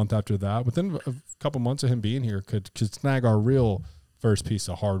will be a month after that. Within a couple months of him being here, could snag our real first piece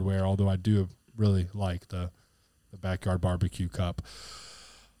of hardware. Although I do really like the Backyard Barbecue Cup.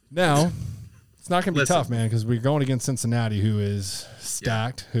 Now, it's not going to be tough, man, because we're going against Cincinnati, who is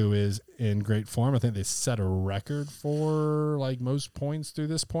stacked, who is in great form. I think they set a record for most points through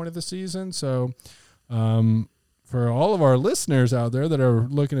this point of the season. So, for all of our listeners out there that are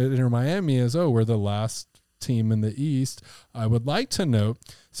looking at Inter Miami as, we're the last team in the East, I would like to note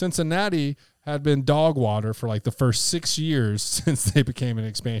Cincinnati had been dog water for the first 6 years since they became an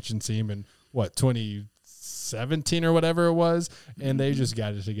expansion team in 2017 or whatever it was, and they just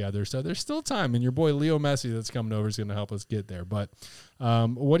got it together. So there's still time, and your boy Leo Messi that's coming over is going to help us get there. But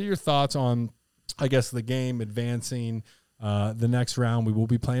what are your thoughts on, I guess, the game advancing the next round? We will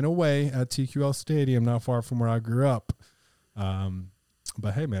be playing away at TQL Stadium, not far from where I grew up.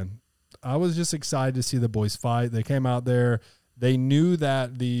 But hey, man, I was just excited to see the boys fight. They came out there. They knew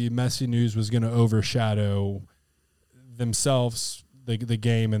that the Messi news was going to overshadow themselves, the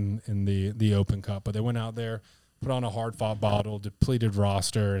game in the Open Cup. But they went out there, put on a hard-fought battle, depleted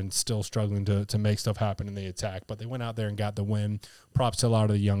roster, and still struggling to make stuff happen in the attack. But they went out there and got the win. Props to a lot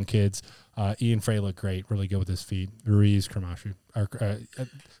of the young kids. Ian Frey looked great, really good with his feet. Ruiz, Camacho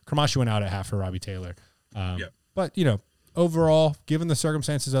went out at half for Robbie Taylor. But, overall, given the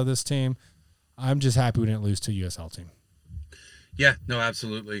circumstances of this team, I'm just happy we didn't lose to a USL team. Yeah, no,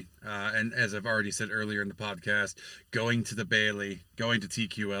 absolutely. And as I've already said earlier in the podcast, going to the Bailey, going to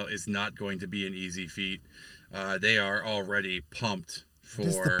TQL is not going to be an easy feat. They are already pumped for... What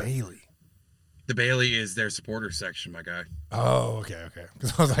is the Bailey? The Bailey is their supporter section, my guy. Oh, okay.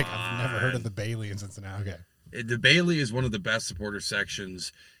 Because I was like, I've never heard of the Bailey in Cincinnati. Okay. The Bailey is one of the best supporter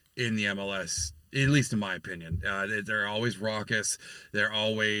sections in the MLS, at least in my opinion. They're always raucous. They're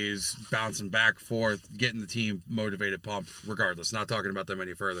always bouncing back and forth, getting the team motivated, pumped, regardless. Not talking about them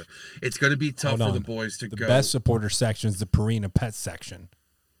any further. It's going to be tough for the boys to go. The best supporter section is the Purina Pet section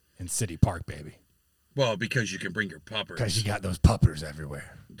in City Park, baby. Well, because you can bring your puppers. Because you got those puppers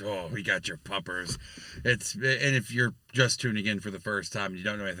everywhere. Oh, we got your puppers. And if you're just tuning in for the first time and you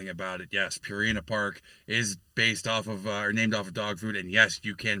don't know anything about it, yes, Purina Park is based off of or named off of dog food, and yes,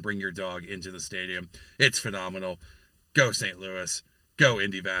 you can bring your dog into the stadium. It's phenomenal. Go St. Louis. Go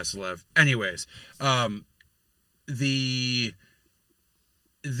Indy Vasilev. Anyways, I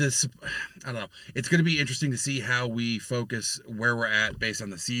don't know. It's going to be interesting to see how we focus where we're at based on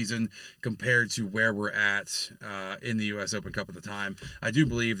the season compared to where we're at in the U.S. Open Cup at the time. I do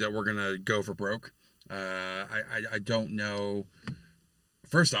believe that we're going to go for broke. I don't know.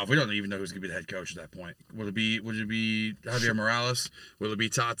 First off, we don't even know who's going to be the head coach at that point. Would it be Javier Morales? Will it be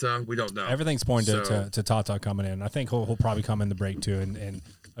Tata? We don't know. Everything's pointing to Tata coming in. I think he'll probably come in the break too. And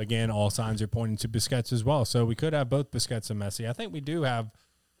again, all signs are pointing to Busquets as well. So we could have both Busquets and Messi. I think we do have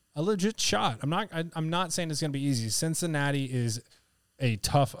a legit shot. I'm not saying it's going to be easy. Cincinnati is a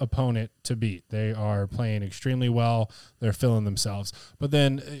tough opponent to beat. They are playing extremely well. They're filling themselves. But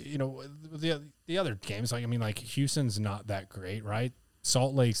then, the other games, Houston's not that great, right?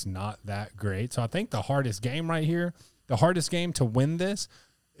 Salt Lake's not that great. So I think the hardest game right here, the hardest game to win this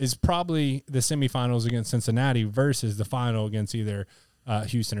is probably the semifinals against Cincinnati versus the final against either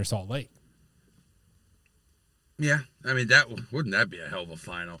Houston or Salt Lake. Yeah, I mean, wouldn't that be a hell of a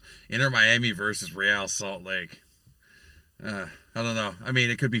final? Inter Miami versus Real Salt Lake. I don't know. I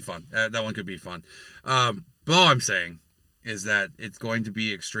mean, it could be fun. That one could be fun. But all I'm saying is that it's going to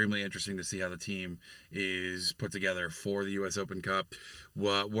be extremely interesting to see how the team is put together for the U.S. Open Cup.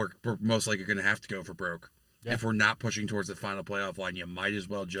 We're most likely going to have to go for broke. Yeah. If we're not pushing towards the final playoff line, you might as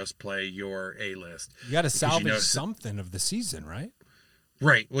well just play your A-list. You got to salvage something of the season, right?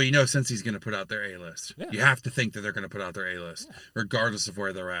 Right. Well, since he's going to put out their A-list, Yeah. you have to think that they're going to put out their A-list, regardless of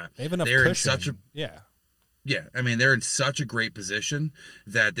where they're at. They have enough They're cushion. in such a yeah. I mean, they're in such a great position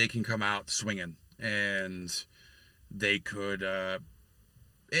that they can come out swinging, and they could.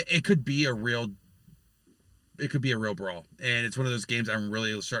 It could be a real. It could be a real brawl, and it's one of those games I'm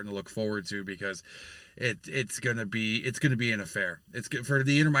really starting to look forward to because it's gonna be an affair. It's good for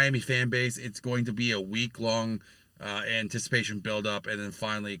the Inter Miami fan base. It's going to be a week-long anticipation build-up, and then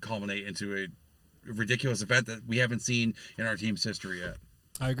finally culminate into a ridiculous event that we haven't seen in our team's history yet.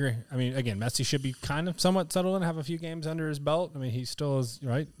 I agree. I mean, again, Messi should be kind of somewhat settled and have a few games under his belt. I mean, he still is,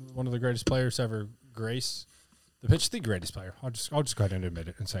 right, one of the greatest players to ever grace the pitch. The greatest player. I'll just go ahead and admit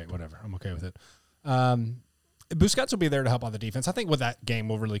it and say whatever. I'm okay with it. Busquets will be there to help out the defense. I think what that game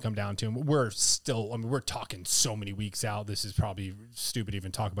will really come down to, and we're talking so many weeks out. This is probably stupid to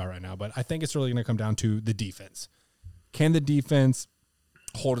even talk about right now, but I think it's really going to come down to the defense. Can the defense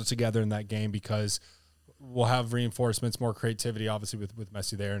hold it together in that game? Because we'll have reinforcements, more creativity, obviously with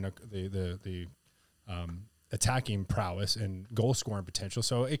Messi there, and the attacking prowess and goal scoring potential.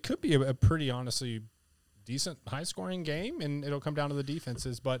 So it could be a pretty honestly decent high scoring game, and it'll come down to the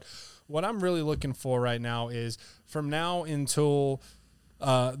defenses. But what I'm really looking for right now is from now until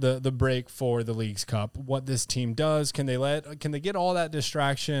the break for the Leagues Cup, what this team does. Can they get all that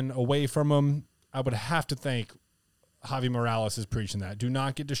distraction away from them? I would have to think Javi Morales is preaching that. Do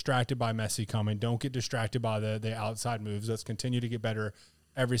not get distracted by Messi coming. Don't get distracted by the outside moves. Let's continue to get better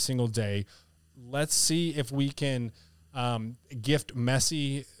every single day. Let's see if we can gift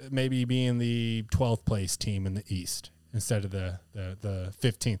Messi maybe being the 12th place team in the East instead of the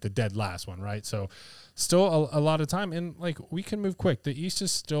 15th, the dead last one, right? So still a lot of time, and like we can move quick. The East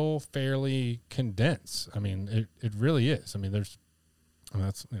is still fairly condensed. I mean, it really is. I mean, that's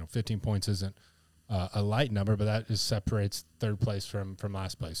 15 points isn't a light number, but that just separates third place from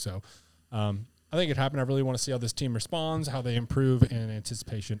last place. So I think it happened. I really want to see how this team responds, how they improve in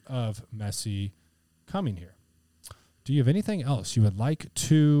anticipation of Messi coming here. Do you have anything else you would like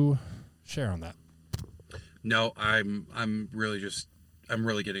to share on that? No, I'm really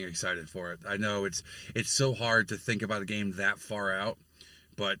getting excited for it. I know it's so hard to think about a game that far out,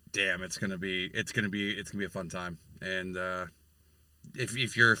 but damn, it's gonna be a fun time. And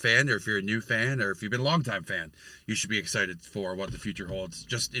if you're a fan, or if you're a new fan, or if you've been a longtime fan, you should be excited for what the future holds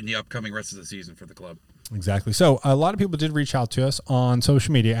just in the upcoming rest of the season for the club. Exactly. So a lot of people did reach out to us on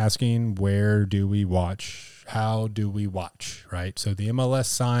social media asking, where do we watch? How do we watch, right? So the MLS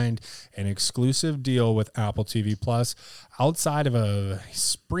signed an exclusive deal with Apple TV Plus outside of a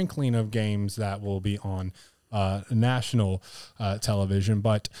sprinkling of games that will be on national television.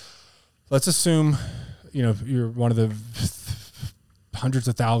 But let's assume, you're one of the hundreds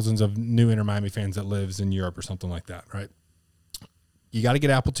of thousands of new Inter Miami fans that lives in Europe or something like that, right? You got to get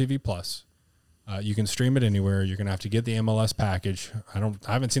Apple TV Plus. You can stream it anywhere. You're going to have to get the MLS package. I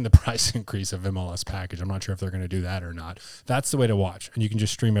haven't seen the price increase of MLS package. I'm not sure if they're going to do that or not. That's the way to watch, and you can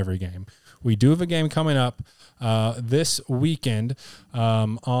just stream every game. We do have a game coming up this weekend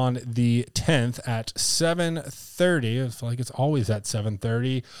on the 10th at 7:30. I feel like it's always at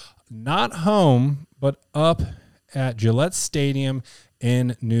 7:30. Not home, but up at Gillette Stadium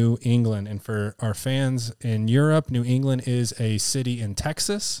in New England. And for our fans in Europe, New England is a city in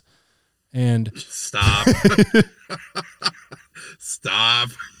Texas. And stop. Stop.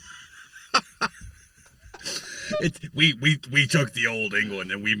 We took the old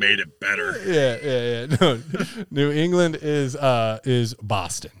England and we made it better. Yeah. No, New England is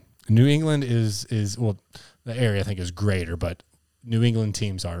Boston. New England is well, the area I think is greater, but New England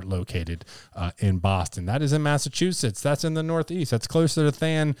teams are located in Boston. That is in Massachusetts. That's in the Northeast. That's closer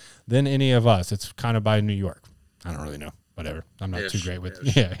than any of us. It's kind of by New York. I don't really know. Whatever. I'm not too great with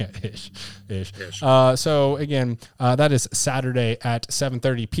ish. So again, that is Saturday at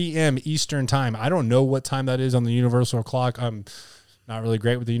 7:30 p.m. Eastern time. I don't know what time that is on the universal clock. I'm not really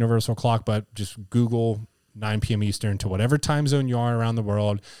great with the universal clock, but just Google 9 p.m. Eastern to whatever time zone you are around the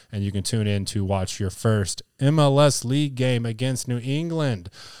world, and you can tune in to watch your first MLS League game against New England,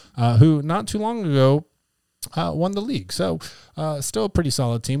 who not too long ago won the league. So still a pretty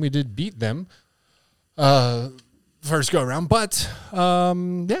solid team. We did beat them first go around, but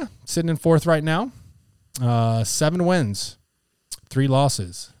sitting in fourth right now. 7 wins, 3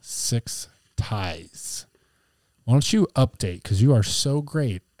 losses, 6 ties. Why don't you update, because you are so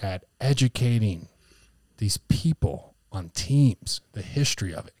great at educating these people on teams, the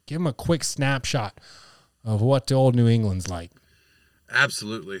history of it. Give them a quick snapshot of what the old New England's like.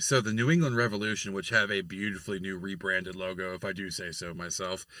 Absolutely. So the New England Revolution, which have a beautifully new rebranded logo, if I do say so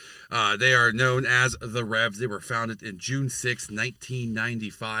myself, they are known as the Revs. They were founded in June 6,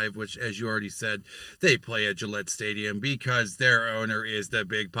 1995, which, as you already said, they play at Gillette Stadium because their owner is the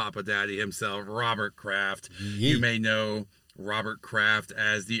big Papa Daddy himself, Robert Kraft. You may know Robert Kraft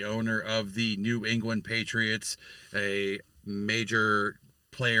as the owner of the New England Patriots, a major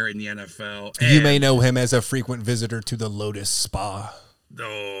player in the NFL. You may know him as a frequent visitor to the Lotus Spa.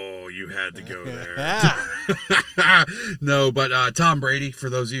 Oh, you had to go there. No, but Tom Brady, for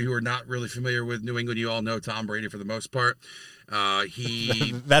those of you who are not really familiar with New England, you all know Tom Brady for the most part.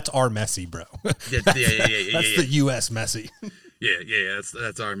 That's our Messi, bro. That's the U.S. Messi. Yeah,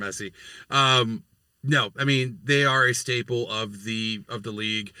 that's our Messi. No, I mean, they are a staple of the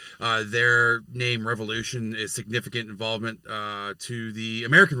league. Their name Revolution is significant involvement to the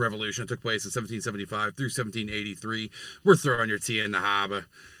American Revolution. It took place in 1775 through 1783. We're throwing your tea in the harbor.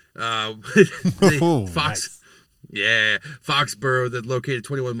 Fox, nice. Yeah, Foxborough, that's located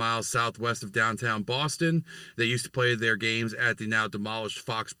 21 miles southwest of downtown Boston. They used to play their games at the now demolished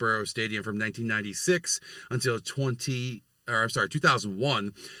Foxborough Stadium from 1996 until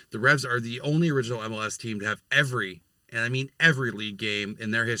 2001. The Revs are the only original MLS team to have every league game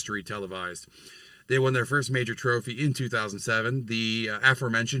in their history televised. They won their first major trophy in 2007, the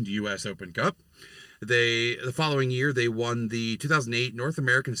aforementioned U.S. Open Cup. The following year, they won the 2008 North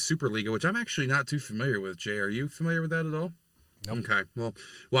American Superliga, which I'm actually not too familiar with. Jay, are you familiar with that at all? Nope. Okay, well,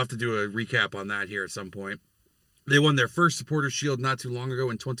 we'll have to do a recap on that here at some point. They won their first Supporters Shield not too long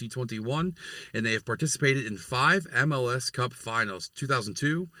ago in 2021, and they have participated in 5 MLS Cup finals: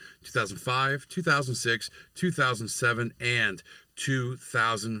 2002, 2005, 2006, 2007, and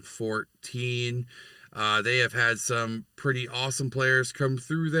 2014. They have had some pretty awesome players come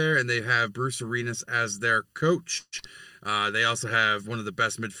through there, and they have Bruce Arenas as their coach. They also have one of the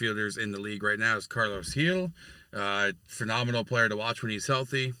best midfielders in the league right now, is Carlos Gil. Phenomenal player to watch when he's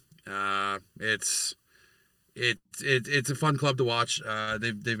healthy. It's a fun club to watch.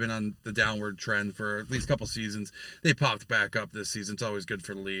 They've been on the downward trend for at least a couple seasons. They popped back up this season. It's always good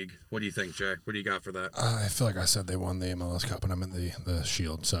for the league. What do you think, Jay? What do you got for that? I feel like I said they won the MLS Cup, and I'm in the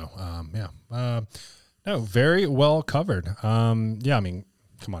Shield. So, no, very well covered. I mean,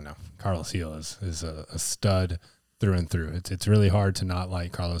 come on now. Carlos Gil is a stud through and through. It's really hard to not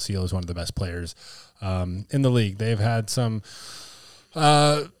like Carlos Gil. Is one of the best players in the league. They've had some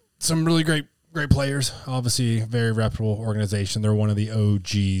really great players. Obviously, very reputable organization. They're one of the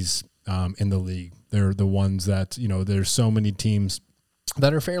OGs in the league. They're the ones that, there's so many teams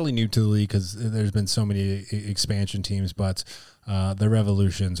that are fairly new to the league because there's been so many expansion teams, but the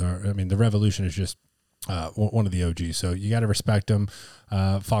Revolution is just one of the OGs. So you got to respect them.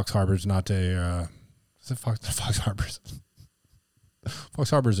 Fox Harbor's not a, is it Fox Harbor's? Fox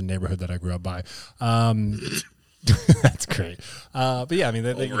Harbor's a neighborhood that I grew up by. That's great. But yeah, I mean,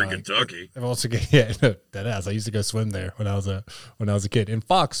 they over in Kentucky. I've also that ass. I used to go swim there when I was a kid in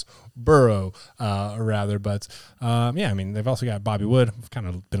Foxborough, rather. But I mean, they've also got Bobby Wood. I've kind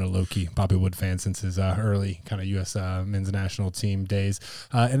of been a low key Bobby Wood fan since his early kind of U.S. men's national team days.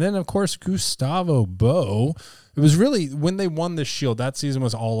 And then of course Gustavo Bou. It was really when they won the Shield. That season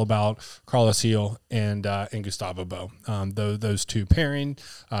was all about Carlos Gil and Gustavo Bou. Those two pairing.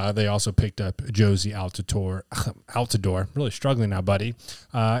 They also picked up Jozy Altidore, really struggling now, buddy.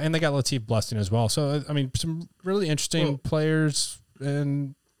 And they got Latif Blessing as well. So I mean, some really interesting players,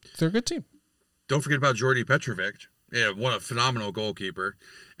 and they're a good team. Don't forget about Jordi Petrovic. Yeah, what a phenomenal goalkeeper,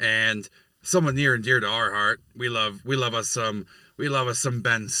 and someone near and dear to our heart. We love us some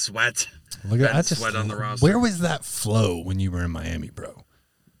Ben Sweat. Look at that, Sweat on the roster. Where was that flow when you were in Miami, bro?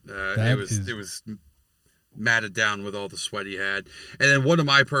 It was matted down with all the sweat he had. And then one of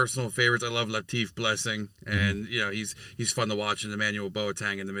my personal favorites, I love Latif Blessing, and he's fun to watch, and Emmanuel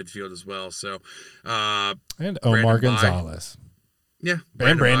Boateng in the midfield as well. So and Omar Gonzalez, yeah,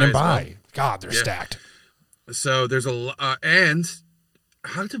 and Brandon Bai. Well. God, they're stacked. So there's and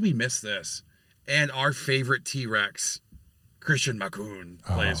how did we miss this? And our favorite T-Rex, Christian Makoun,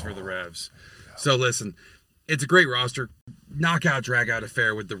 plays for the Revs. Yeah. So listen, it's a great roster. Knockout, drag-out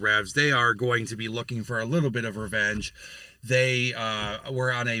affair with the Revs. They are going to be looking for a little bit of revenge. They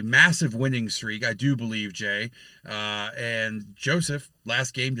were on a massive winning streak, I do believe, Jay. And Joseph,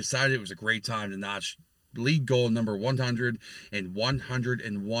 last game, decided it was a great time to notch league goal number 100 and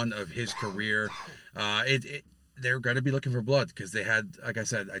 101 of his career. They're going to be looking for blood because they had, like I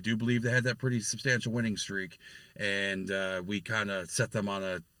said, I do believe they had that pretty substantial winning streak, and we kind of set them on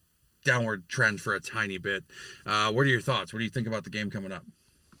a downward trend for a tiny bit. What are your thoughts? What do you think about the game coming up?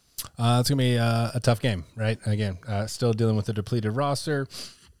 It's going to be a tough game, right? Again, still dealing with a depleted roster,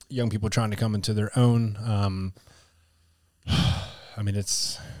 young people trying to come into their own. I mean,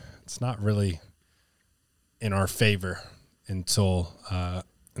 it's not really in our favor until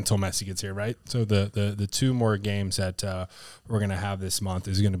Messi gets here, right? So the two more games that we're going to have this month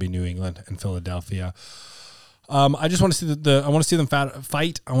is going to be New England and Philadelphia. I just want to see I want to see them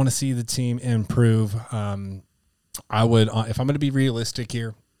fight. I want to see the team improve. I would, if I'm going to be realistic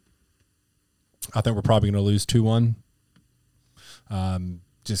here, I think we're probably going to lose 2-1.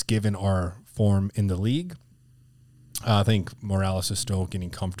 Just given our form in the league. I think Morales is still getting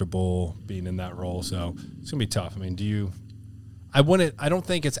comfortable being in that role, so it's gonna be tough. I mean, I don't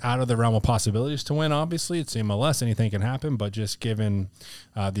think it's out of the realm of possibilities to win. Obviously, it's MLS; anything can happen. But just given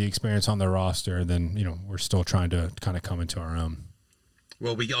the experience on the roster, then we're still trying to kind of come into our own.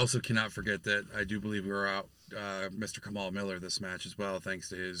 Well, we also cannot forget that I do believe we were out Mr. Kamal Miller this match as well, thanks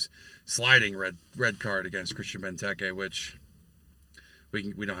to his sliding red card against Christian Benteke, which.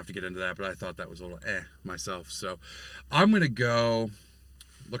 We don't have to get into that, but I thought that was a little myself. So I'm going to go,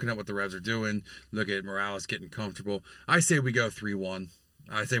 looking at what the Revs are doing, look at Morales getting comfortable. I say we go 3-1.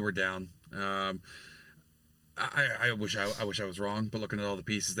 I say we're down. I wish I was wrong, but looking at all the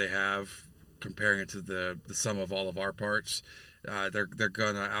pieces they have, comparing it to the sum of all of our parts, they're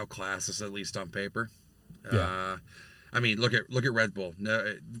going to outclass us, at least on paper. Yeah. I mean, look at Red Bull.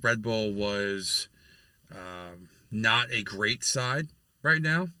 No, Red Bull was not a great side right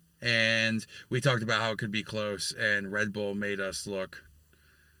now, and we talked about how it could be close, and Red Bull made us look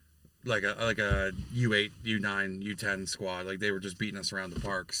like a U8, U9, U10 squad. Like they were just beating us around the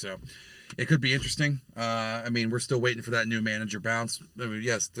park. So it could be interesting. I mean, we're still waiting for that new manager bounce. I mean,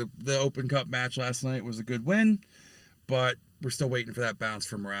 yes, the Open Cup match last night was a good win, but we're still waiting for that bounce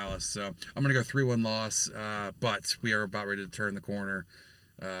from Morales. So I'm gonna go 3-1 loss, but we are about ready to turn the corner.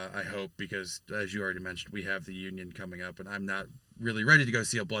 I hope, because as you already mentioned, we have the Union coming up, and I'm not really ready to go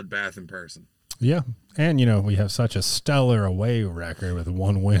see a bloodbath in person. Yeah, and we have such a stellar away record with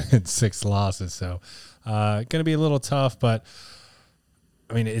 1 win and 6 losses, so going to be a little tough. But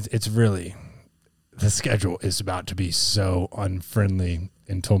I mean, it's really, the schedule is about to be so unfriendly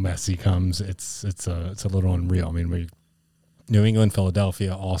until Messi comes. It's a little unreal. I mean, New England,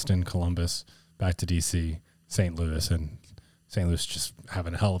 Philadelphia, Austin, Columbus, back to DC, St. Louis, and St. Louis just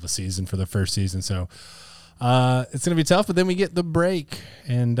having a hell of a season for the first season. So it's going to be tough, but then we get the break,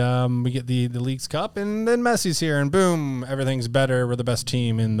 and we get the Leagues Cup, and then Messi's here, and boom, everything's better. We're the best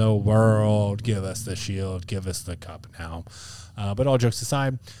team in the world. Give us the shield. Give us the cup now. But all jokes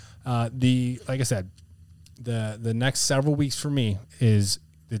aside, like I said, the next several weeks for me is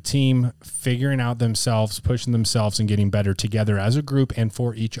the team figuring out themselves, pushing themselves, and getting better together as a group and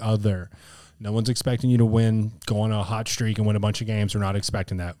for each other. No one's expecting you to win, go on a hot streak and win a bunch of games. We're not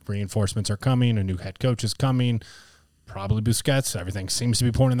expecting that. Reinforcements are coming. A new head coach is coming. Probably Busquets. Everything seems to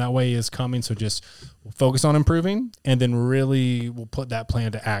be pointing that way is coming. So just focus on improving, and then really we'll put that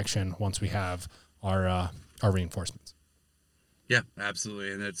plan to action once we have our reinforcements. Yeah,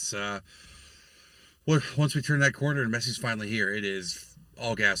 absolutely. And it's once we turn that corner and Messi's finally here, it is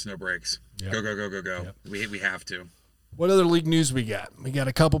all gas, no brakes. Yep. Go. Yep. We have to. What other league news we got? We got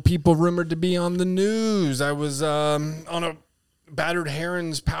a couple people rumored to be on the news. I was on a Battered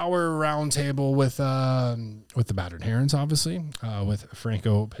Herons power roundtable with the Battered Herons, obviously, with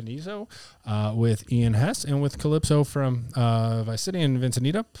Franco Panizo, with Ian Hess, and with Calypso from Vice City and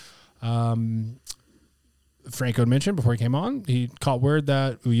Vincenita. Franco had mentioned before he came on, he caught word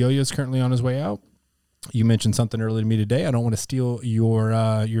that Ulloa is currently on his way out. You mentioned something earlier to me today. I don't want to steal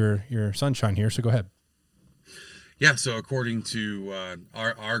your sunshine here, so go ahead. Yeah, so according to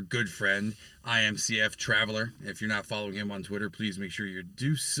our good friend, IMCF Traveler, if you're not following him on Twitter, please make sure you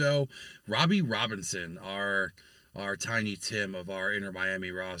do so. Robbie Robinson, our Tiny Tim of our Inter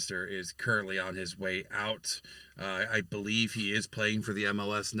Miami roster, is currently on his way out. I believe he is playing for the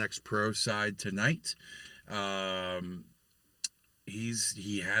MLS Next Pro side tonight.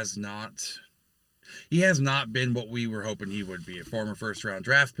 He has not been what we were hoping he would be. A former first-round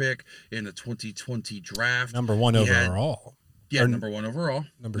draft pick in the 2020 draft. Number one overall. Number one overall.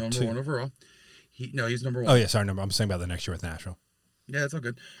 Number one overall. He's number one. Oh, yeah, sorry, I'm saying about the next year with Nashville. Yeah, it's all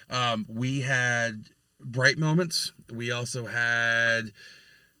good. We had bright moments. We also had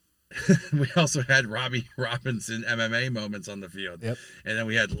Robbie Robinson MMA moments on the field. Yep. And then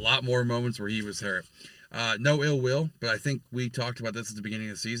we had a lot more moments where he was hurt. No ill will, but I think we talked about this at the beginning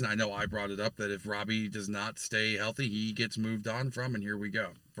of the season. I know I brought it up that if Robbie does not stay healthy, he gets moved on from, and here we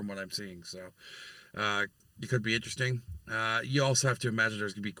go, from what I'm seeing. So it could be interesting. You also have to imagine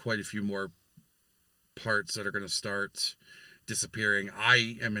there's going to be quite a few more parts that are going to start disappearing.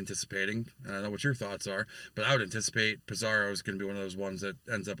 I am anticipating, I don't know what your thoughts are, but I would anticipate Pizarro is going to be one of those ones that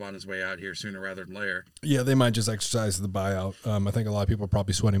ends up on his way out here sooner rather than later. Yeah, they might just exercise the buyout. I think a lot of people are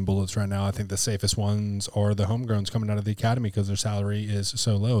probably sweating bullets right now. I think the safest ones are the homegrowns coming out of the academy because their salary is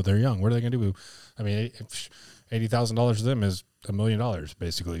so low. They're young. What are they going to do? I mean, $80,000 to them is $1 million,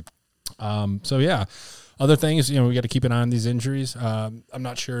 basically. So, yeah. Other things, we got to keep an eye on these injuries. I'm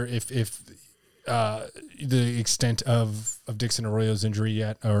not sure if the extent of Dixon Arroyo's injury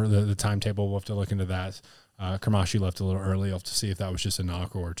yet, or the timetable. We'll have to look into that. Kermashi left a little early. I'll have to see if that was just a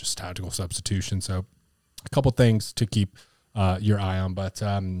knock or just tactical substitution. So a couple things to keep your eye on. But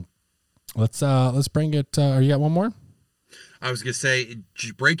let's bring it. You got one more? I was going to say,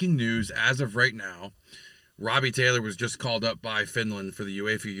 breaking news as of right now, Robbie Taylor was just called up by Finland for the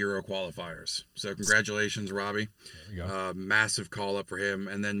UEFA Euro qualifiers. So congratulations, Robbie. There you go. Massive call up for him.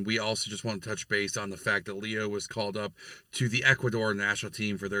 And then we also just want to touch base on the fact that Leo was called up to the Ecuador national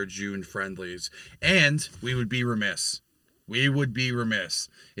team for their June friendlies. And we would be remiss.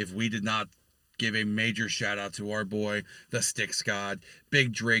 If we did not give a major shout out to our boy, the Sticks God,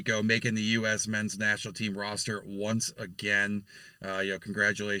 Big Draco, making the U.S. men's national team roster once again.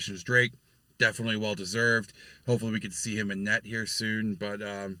 Congratulations, Drake. Definitely well deserved. Hopefully we can see him in net here soon. But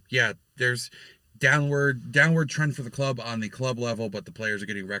there's downward trend for the club on the club level, but the players are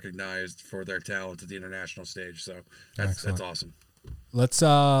getting recognized for their talent at the international stage. So that's awesome. Let's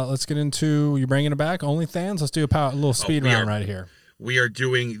get into, you bringing it back, OnlyFans. Let's do a little speed round right here. We are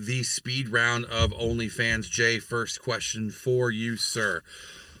doing the speed round of OnlyFans. Jay, first question for you, sir.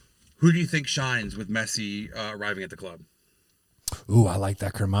 Who do you think shines with Messi arriving at the club? Ooh, I like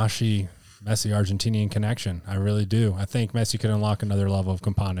that Kermashi Messi Argentinian connection. I really do. I think Messi could unlock another level of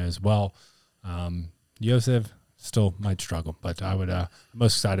Campana as well. Josef still might struggle, but I would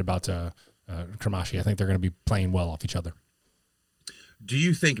most excited about Kermashi. I think they're going to be playing well off each other. Do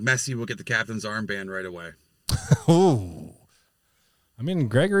you think Messi will get the captain's armband right away? Ooh. I mean,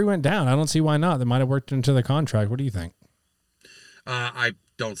 Gregory went down. I don't see why not. That might have worked into the contract. What do you think? I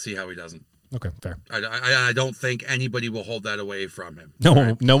don't see how he doesn't. Okay, fair. I don't think anybody will hold that away from him.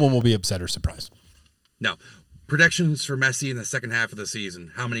 No one will be upset or surprised. No. Predictions for Messi in the second half of the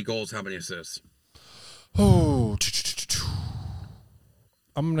season. How many goals, how many assists? Oh,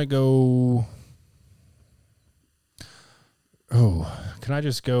 I'm going to go... Oh, can I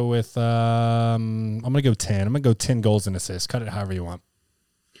just go with... I'm going to go 10. I'm going to go 10 goals and assists. Cut it however you want.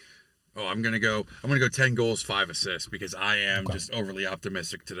 Oh, I'm gonna go 10 goals, 5 assists because I am just overly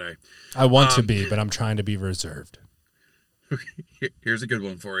optimistic today. I want to be, but I'm trying to be reserved. Here's a good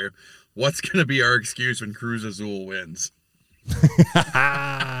one for you. What's gonna be our excuse when Cruz Azul wins? He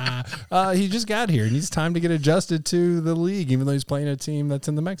just got here. He needs time to get adjusted to the league, even though he's playing a team that's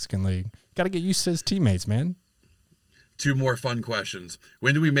in the Mexican League. Got to get used to his teammates, man. 2 more fun questions.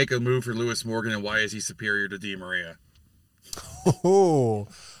 When do we make a move for Lewis Morgan, and why is he superior to Di Maria?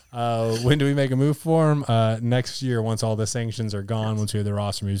 When do we make a move for him? Next year, once all the sanctions are gone, once we have the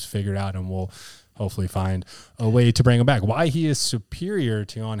roster moves figured out, and we'll hopefully find a way to bring him back. Why he is superior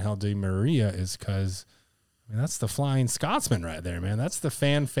to Angel Di Maria is because that's the Flying Scotsman right there, man. That's the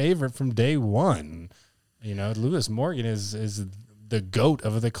fan favorite from day one. Lewis Morgan is the GOAT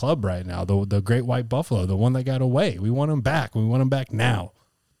of the club right now, the Great White Buffalo, the one that got away. We want him back. We want him back now.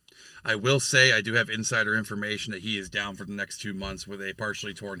 I will say I do have insider information that he is down for the next 2 months with a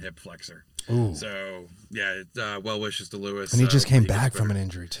partially torn hip flexor. Ooh. So, yeah, well wishes to Lewis. And he just came back from an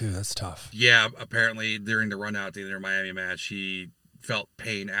injury, too. That's tough. Yeah, apparently during the run out to the Inter Miami match, he felt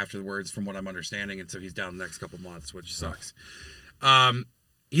pain afterwards from what I'm understanding, and so he's down the next couple months, which sucks.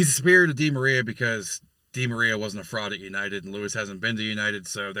 He's superior to Di Maria because Di Maria wasn't a fraud at United, and Lewis hasn't been to United,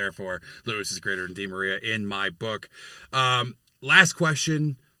 so therefore Lewis is greater than Di Maria in my book. Last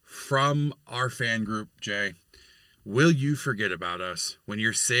question from our fan group, Jay. Will you forget about us when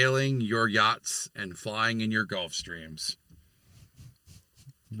you're sailing your yachts and flying in your Gulfstreams?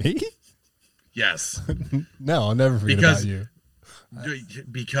 Me? Yes. No, I'll never forget about you.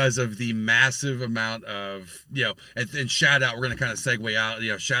 Because of the massive amount of, and shout out, we're going to kind of segue out,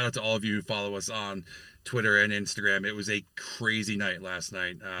 shout out to all of you who follow us on Twitter and Instagram. It was a crazy night last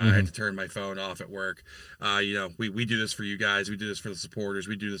night. I had to turn my phone off at work. We do this for you guys. We do this for the supporters.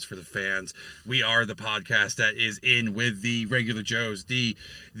 We do this for the fans. We are the podcast that is in with the regular Joes, the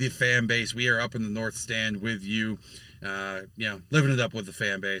fan base. We are up in the North Stand with you. Living it up with the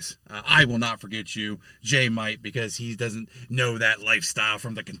fan base. I will not forget you. Jay might, because he doesn't know that lifestyle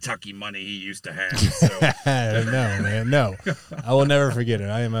from the Kentucky money he used to have. So. No, man, no. I will never forget it.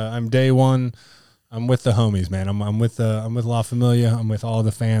 I'm day one. I'm with the homies, man. I'm with La Familia. I'm with all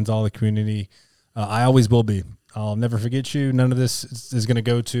the fans, all the community. I always will be. I'll never forget you. None of this is going to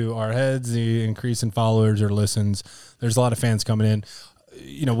go to our heads, the increase in followers or listens. There's a lot of fans coming in.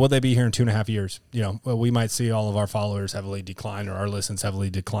 Will they be here in 2.5 years? We might see all of our followers heavily decline or our listens heavily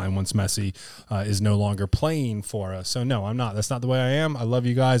decline once Messi is no longer playing for us. So no, I'm not. That's not the way I am. I love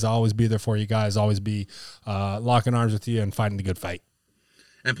you guys. I'll always be there for you guys. Always be locking arms with you and fighting the good fight.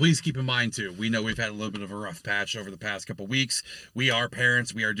 And please keep in mind, too, we know we've had a little bit of a rough patch over the past couple weeks. We are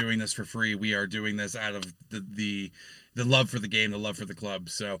parents. We are doing this for free. We are doing this out of the love for the game, the love for the club.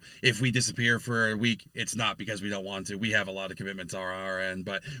 So if we disappear for a week, it's not because we don't want to. We have a lot of commitments on our end,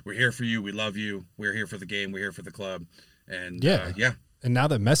 but we're here for you. We love you. We're here for the game. We're here for the club. And yeah. And now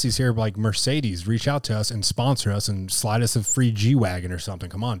that Messi's here, like Mercedes, reach out to us and sponsor us and slide us a free G-Wagon or something.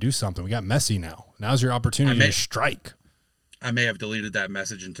 Come on, do something. We got Messi now. Now's your opportunity to strike. I may have deleted that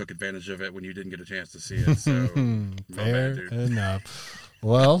message and took advantage of it when you didn't get a chance to see it. So fair enough.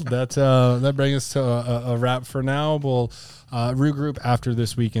 Well, that brings us to a wrap for now. We'll regroup after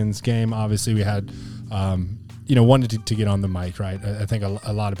this weekend's game. Obviously, we had, wanted to get on the mic, right? I think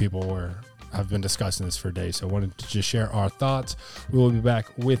a lot of people have been discussing this for days, so I wanted to just share our thoughts. We will be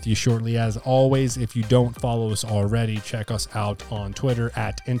back with you shortly. As always, if you don't follow us already, check us out on Twitter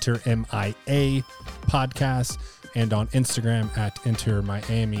at EnterMIA Podcast and on Instagram at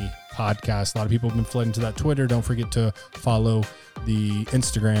EnterMiami Podcast. A lot of people have been flooding to that Twitter. Don't forget to follow the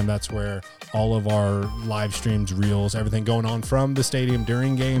Instagram. That's where all of our live streams, reels, everything going on from the stadium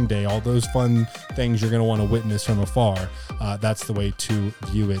during game day, all those fun things you're going to want to witness from afar. That's the way to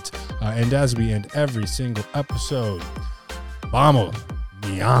view it. And as we end every single episode, Vamos,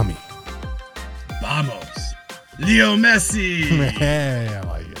 Miami. Vamos, Leo Messi. Hey, I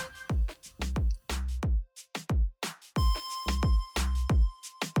like